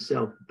bring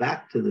oneself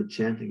back to the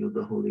chanting of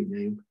the holy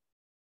name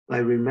by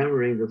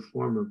remembering the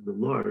form of the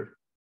Lord.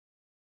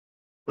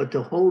 But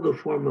to hold the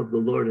form of the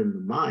Lord in the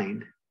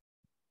mind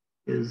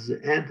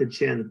and to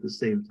chant at the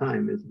same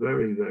time is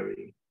very,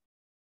 very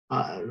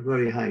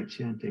high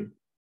chanting,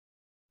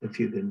 if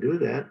you can do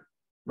that.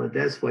 But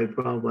that's why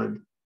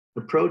Prabhupada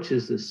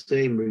approaches the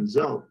same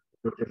result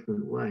in a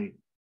different way.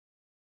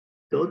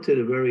 Go to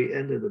the very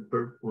end of the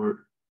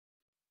purport.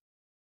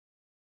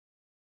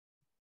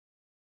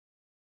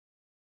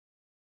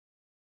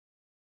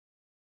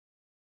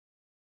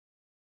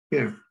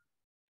 Here.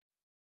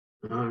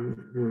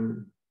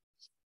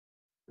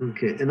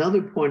 Okay,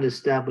 another point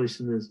established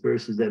in this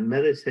verse is that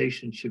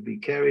meditation should be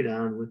carried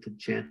on with the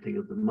chanting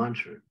of the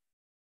mantra.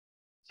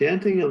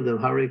 Chanting of the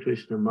Hare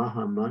Krishna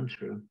Maha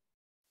Mantra,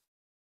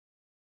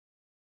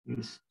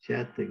 these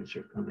chat things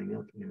are coming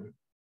up here,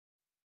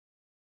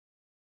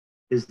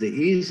 is the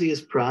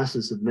easiest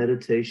process of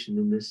meditation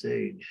in this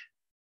age.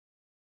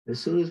 As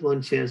soon as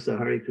one chants the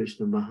Hare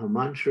Krishna Maha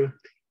Mantra,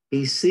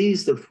 he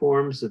sees the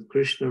forms of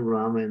Krishna,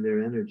 Rama, and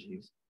their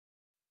energies.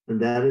 And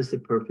that is the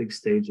perfect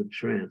stage of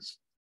trance.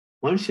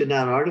 One should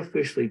not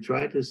artificially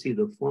try to see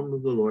the form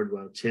of the Lord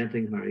while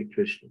chanting Hare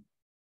Krishna.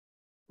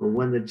 But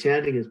when the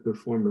chanting is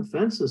performed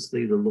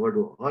offenselessly, the Lord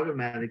will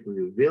automatically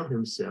reveal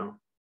himself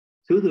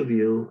to the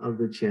view of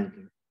the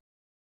chanter.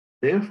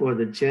 Therefore,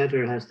 the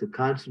chanter has to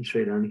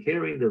concentrate on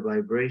hearing the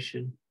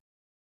vibration,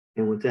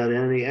 and without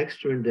any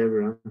extra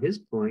endeavor on his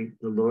point,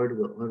 the Lord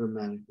will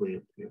automatically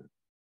appear.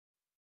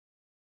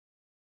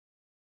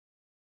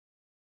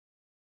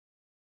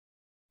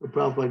 The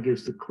Prabhupada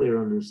gives the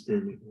clear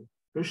understanding.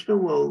 Krishna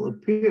will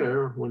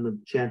appear when the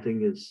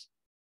chanting is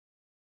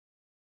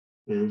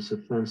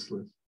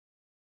offenseless.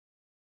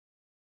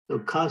 So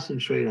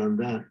concentrate on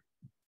that.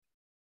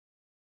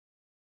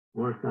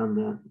 Work on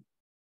that.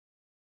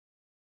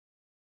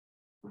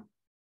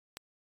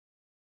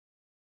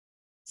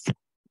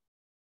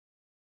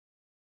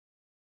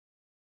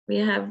 We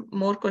have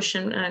more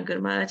question,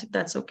 Guru Maharaj, if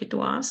that's okay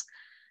to ask.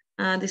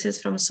 This is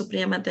from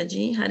Supriya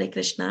Mataji, Hare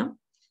Krishna.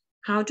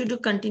 How to do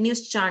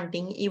continuous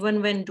chanting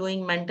even when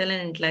doing mental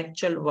and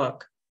intellectual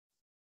work?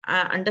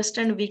 I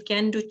understand we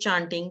can do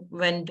chanting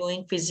when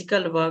doing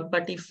physical work,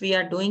 but if we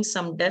are doing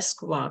some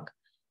desk work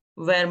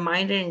where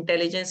mind and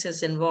intelligence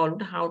is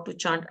involved, how to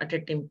chant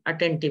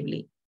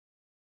attentively?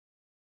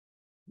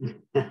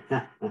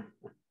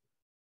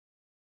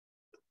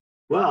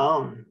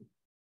 Well,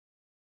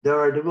 there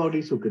are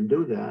devotees who can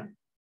do that,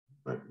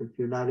 but if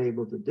you're not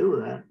able to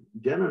do that,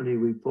 generally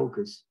we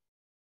focus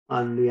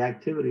on the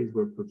activities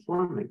we're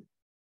performing.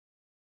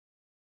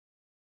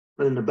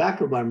 But in the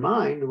back of our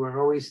mind,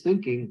 we're always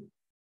thinking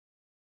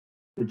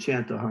to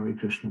chant the Hare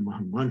Krishna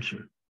Maha Mantra.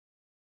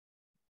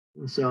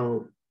 And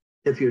so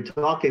if you're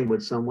talking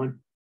with someone,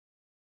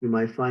 you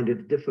might find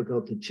it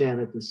difficult to chant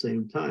at the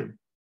same time.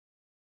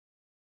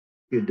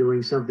 If you're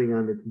doing something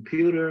on the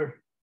computer,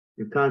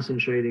 you're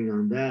concentrating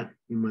on that,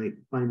 you might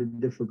find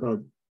it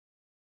difficult.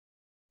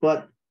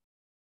 But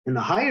in the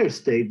higher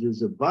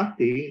stages of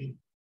bhakti,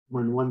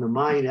 when the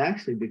mind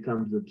actually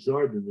becomes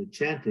absorbed in the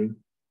chanting,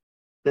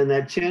 then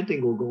that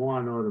chanting will go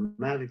on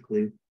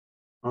automatically,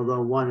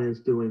 although one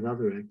is doing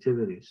other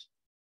activities.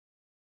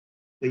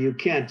 But you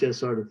can't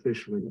just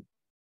artificially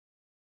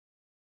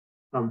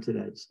come to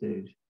that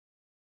stage.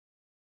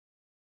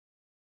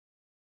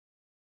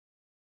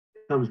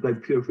 It comes by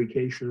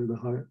purification of the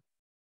heart.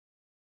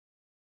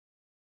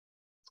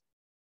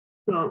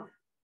 So,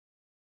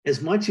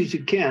 as much as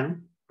you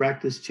can,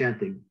 practice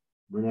chanting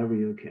whenever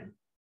you can.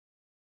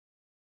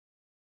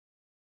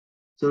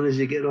 As soon as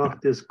you get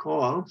off this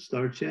call,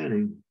 start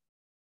chanting.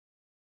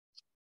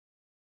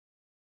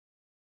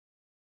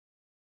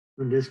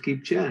 And just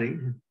keep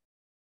chanting.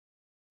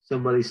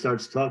 Somebody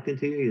starts talking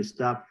to you, you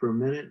stop for a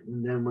minute,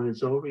 and then when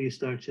it's over, you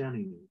start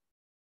chanting.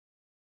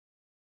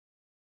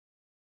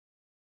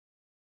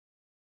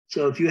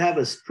 So if you have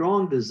a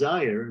strong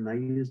desire, and I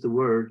use the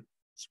word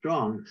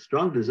strong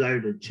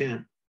desire to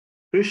chant,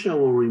 Krishna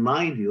will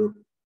remind you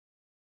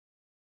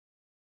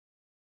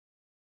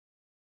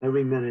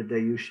every minute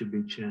that you should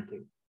be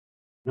chanting.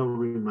 He'll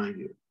remind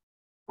you.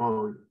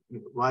 Oh,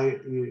 why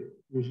you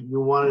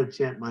want to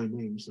chant my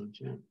name, so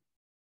chant.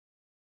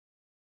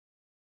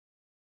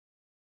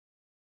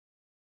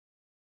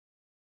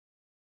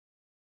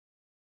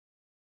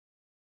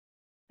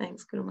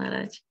 Thanks, Guru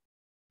Maharaj.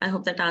 I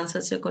hope that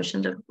answers your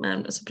question,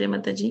 Supriya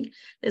Mataji.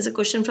 There's a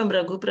question from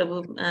Raghu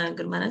Prabhu,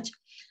 Guru Maharaj.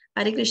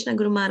 Hare Krishna,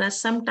 Guru Maharaj.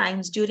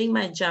 Sometimes during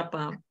my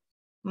japa,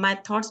 my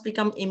thoughts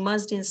become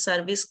immersed in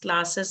service,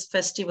 classes,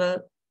 festival,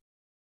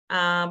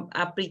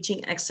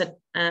 preaching,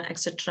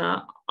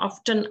 etc.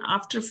 Often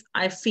after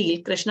I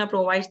feel Krishna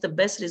provides the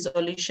best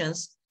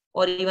resolutions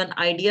or even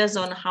ideas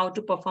on how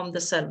to perform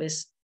the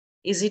service.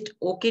 Is it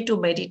okay to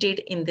meditate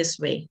in this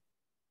way?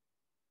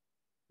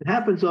 It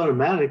happens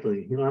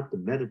automatically. You don't have to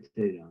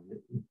meditate on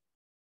it.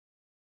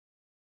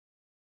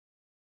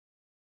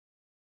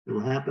 It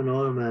will happen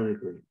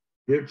automatically.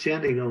 You're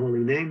chanting the holy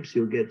names,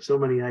 you'll get so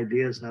many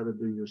ideas how to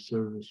do your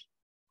service.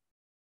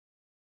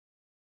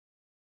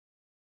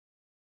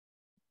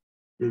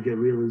 You'll get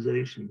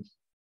realizations.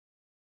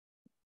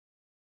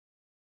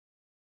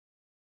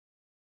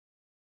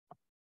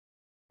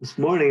 This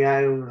morning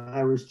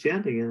I was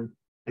chanting and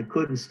I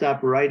couldn't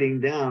stop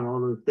writing down all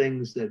the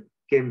things that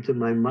came to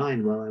my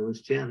mind while I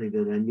was chanting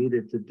that I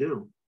needed to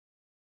do.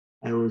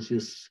 I was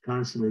just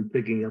constantly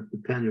picking up the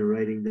pen and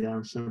writing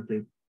down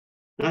something.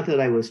 Not that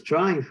I was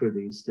trying for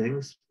these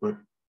things, but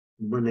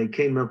when they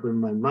came up in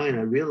my mind,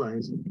 I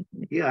realized,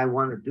 yeah, I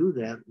want to do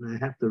that, and I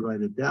have to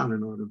write it down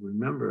in order to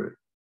remember it.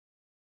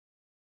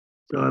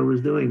 So I was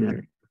doing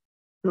that.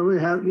 So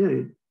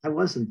I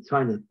wasn't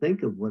trying to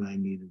think of what I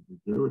needed to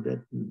do.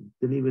 That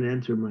didn't even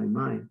enter my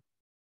mind.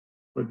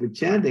 But the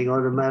chanting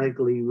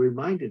automatically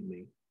reminded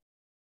me.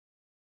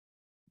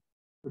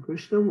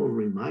 Krishna will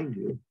remind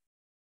you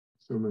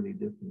so many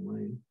different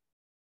ways.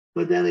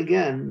 But then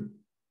again,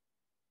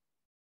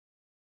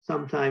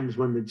 sometimes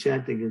when the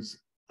chanting is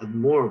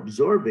more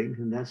absorbing,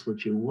 and that's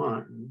what you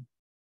want,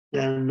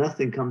 then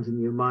nothing comes in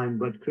your mind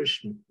but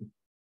Krishna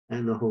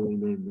and the holy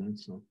name,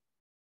 that's all.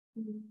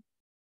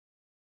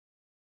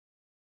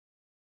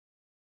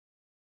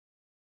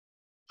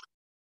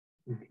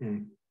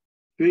 Okay.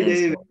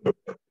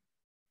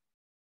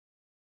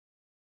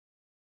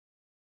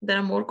 There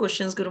are more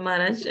questions, Guru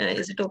Maharaj.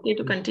 Is it okay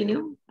to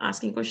continue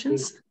asking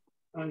questions?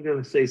 I'm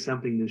going to say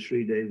something to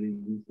Sri Devi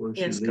before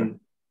she leaves.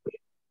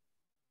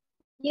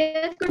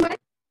 Yes, Guru Maharaj.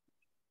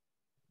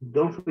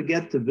 Don't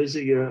forget to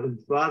visit your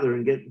father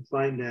and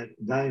find that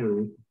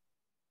diary.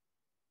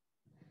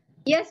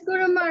 Yes,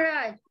 Guru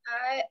Maharaj.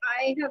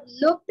 I have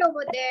looked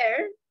over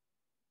there.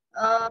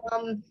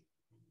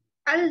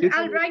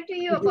 I'll write to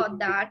you about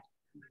that.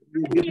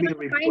 Give me a I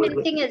haven't find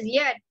anything as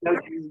yet.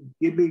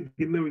 Give me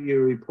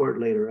your report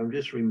later. I'm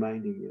just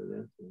reminding you.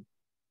 That's it.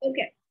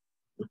 Okay.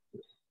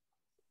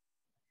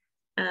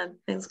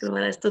 Thanks, Guru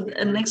Maharaj. So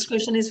the next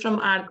question is from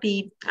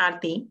Aarti.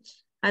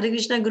 Hare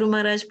Krishna, Guru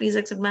Maharaj, please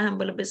accept my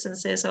humble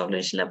obeisances of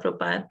Srila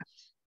Prabhupada.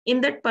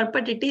 In that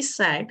purport, it is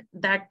said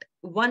that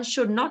one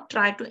should not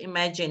try to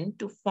imagine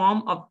to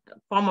form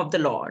of the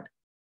Lord.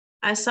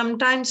 I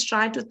sometimes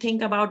try to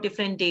think about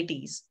different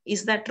deities.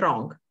 Is that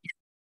wrong?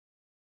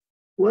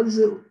 What is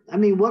it? I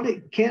mean, what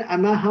it can't,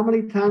 I'm not, how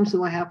many times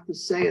do I have to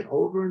say it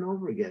over and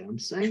over again? I'm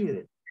saying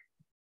it.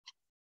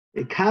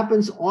 It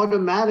happens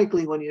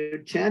automatically when you're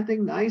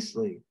chanting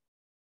nicely.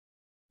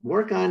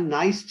 Work on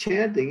nice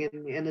chanting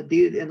and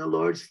the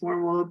Lord's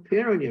form will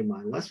appear in your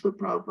mind. That's what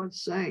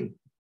Prabhupada's saying.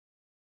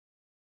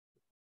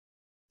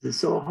 It's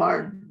so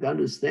hard to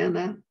understand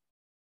that.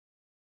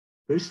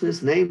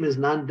 Krishna's name is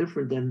not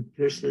different than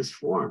Krishna's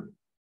form.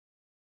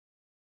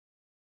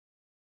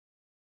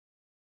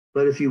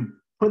 But if you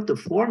put the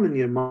form in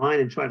your mind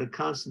and try to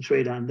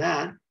concentrate on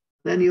that,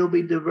 then you'll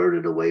be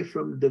diverted away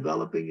from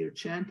developing your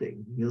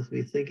chanting. You'll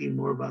be thinking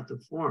more about the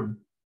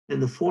form,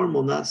 and the form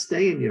will not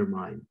stay in your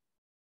mind.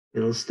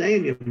 It'll stay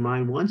in your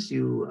mind once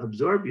you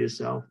absorb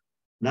yourself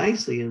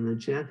nicely in the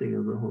chanting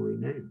of the holy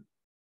name.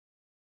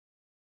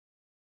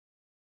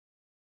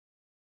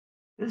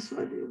 That's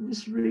what,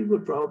 just read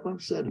what Prabhupada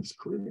said, it's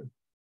clear.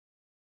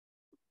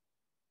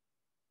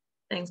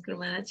 Thanks, Guru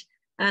Maharaj.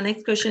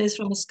 Next question is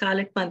from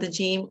Scarlett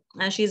Mataji.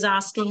 She's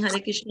asking, Hare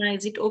Krishna,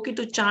 is it okay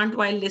to chant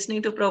while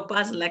listening to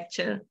Prabhupada's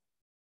lecture?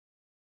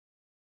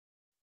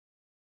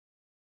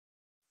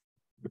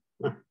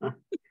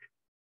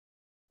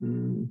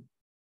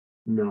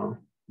 No.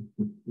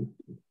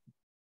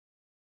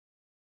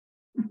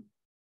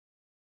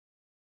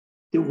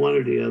 Do one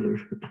or the other.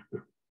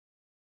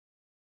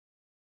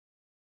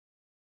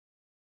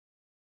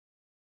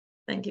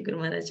 Thank you, Guru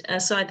Maharaj.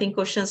 So I think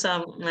questions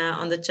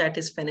on the chat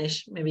is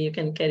finished. Maybe you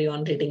can carry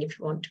on reading if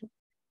you want to.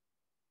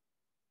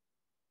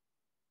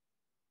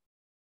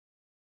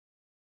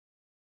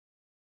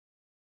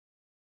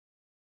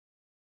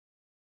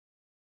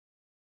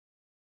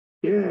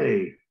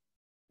 Yay.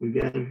 We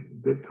got a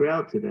good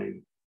crowd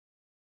today.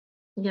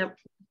 Yep.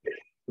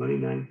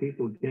 29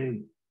 people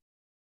came.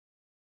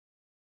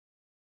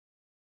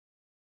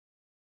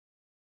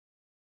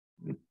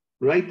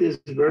 Write this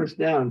verse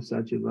down,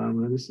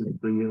 Satyabhama. This is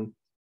for you.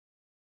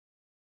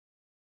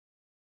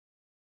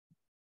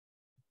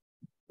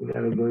 We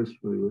got a verse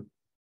for you.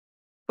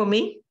 For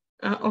me?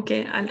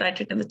 Okay, I'll write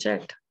it in the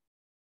chat.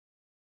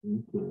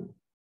 Okay.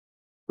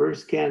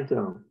 First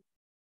canto.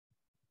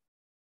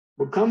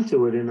 We'll come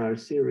to it in our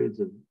series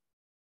of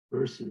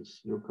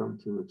verses. You'll come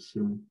to it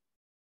soon.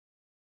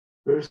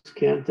 First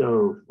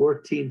canto,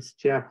 14th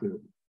chapter.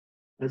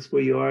 That's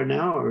where you are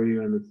now, or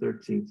you're on the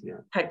 13th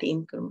yet?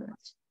 13th, Guru Maharaj.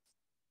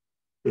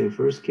 Okay,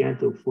 first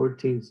canto,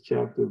 14th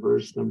chapter,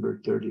 verse number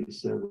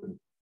 37.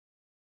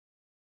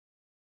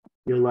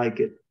 You'll like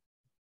it.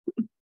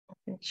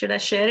 Okay. Should I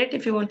share it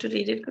if you want to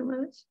read it, Guru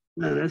Maharaj?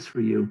 No, that's for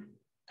you.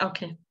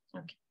 Okay.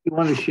 Okay. If you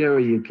want to share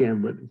it, you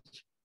can, but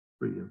it's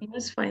for you.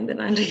 That's fine,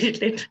 then I'll read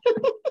it later.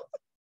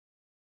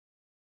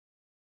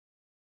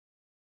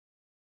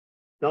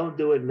 Don't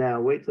do it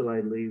now. Wait till I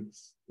leave.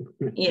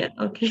 Yeah,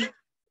 okay.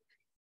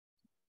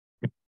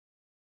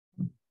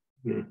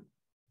 Yeah.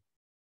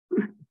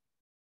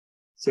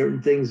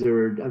 Certain things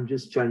are, I'm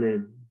just trying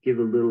to give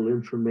a little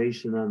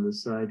information on the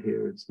side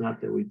here. It's not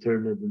that we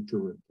turn it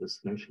into a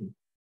discussion.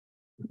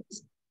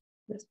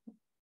 Yes.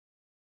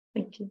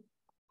 Thank you.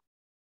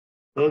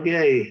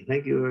 Okay,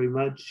 thank you very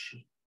much.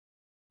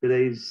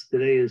 Today is the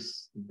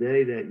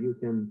day that you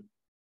can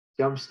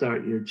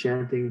jumpstart your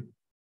chanting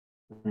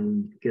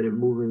and get it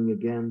moving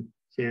again.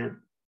 Chant.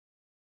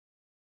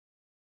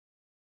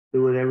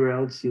 Do whatever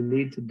else you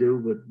need to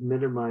do, but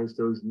minimize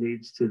those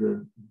needs to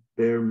the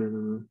bare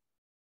minimum.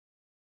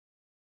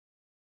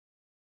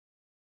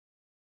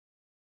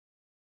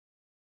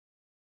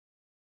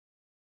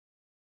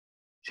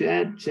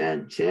 Chant,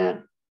 chant,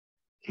 chant.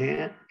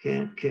 Can't.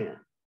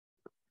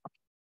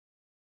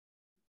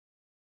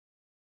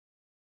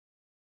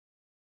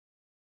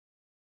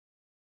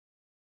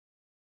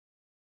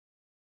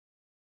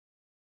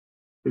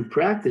 We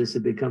practice,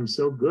 it becomes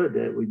so good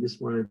that we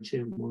just want to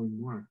chant more and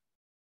more.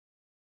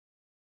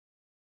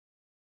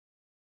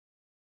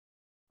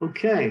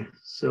 Okay,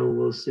 so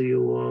we'll see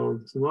you all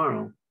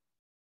tomorrow.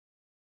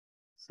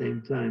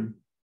 Same time.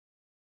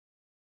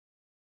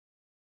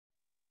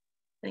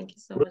 Thank you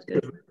so much,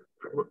 Guru.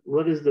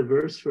 What is the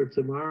verse for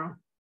tomorrow?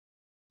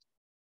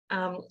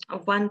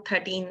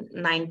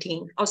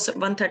 113:19. Also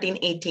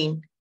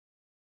 113:18.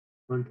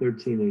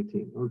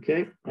 113:18.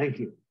 Okay, thank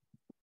you.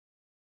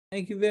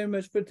 Thank you very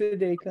much for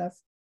today,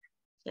 class.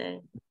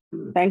 Okay.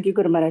 Thank you,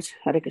 Guru Maharaj.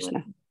 Hare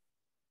Krishna.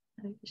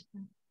 Hare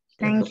Krishna.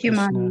 Thank you,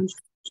 Maharaj.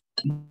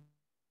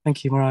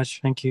 Thank you, Maharaj.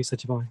 Thank you,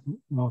 Satyabhama.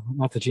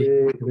 Mataji.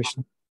 Hare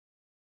Krishna.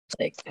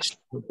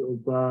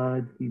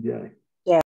 Prabhupada ki jai.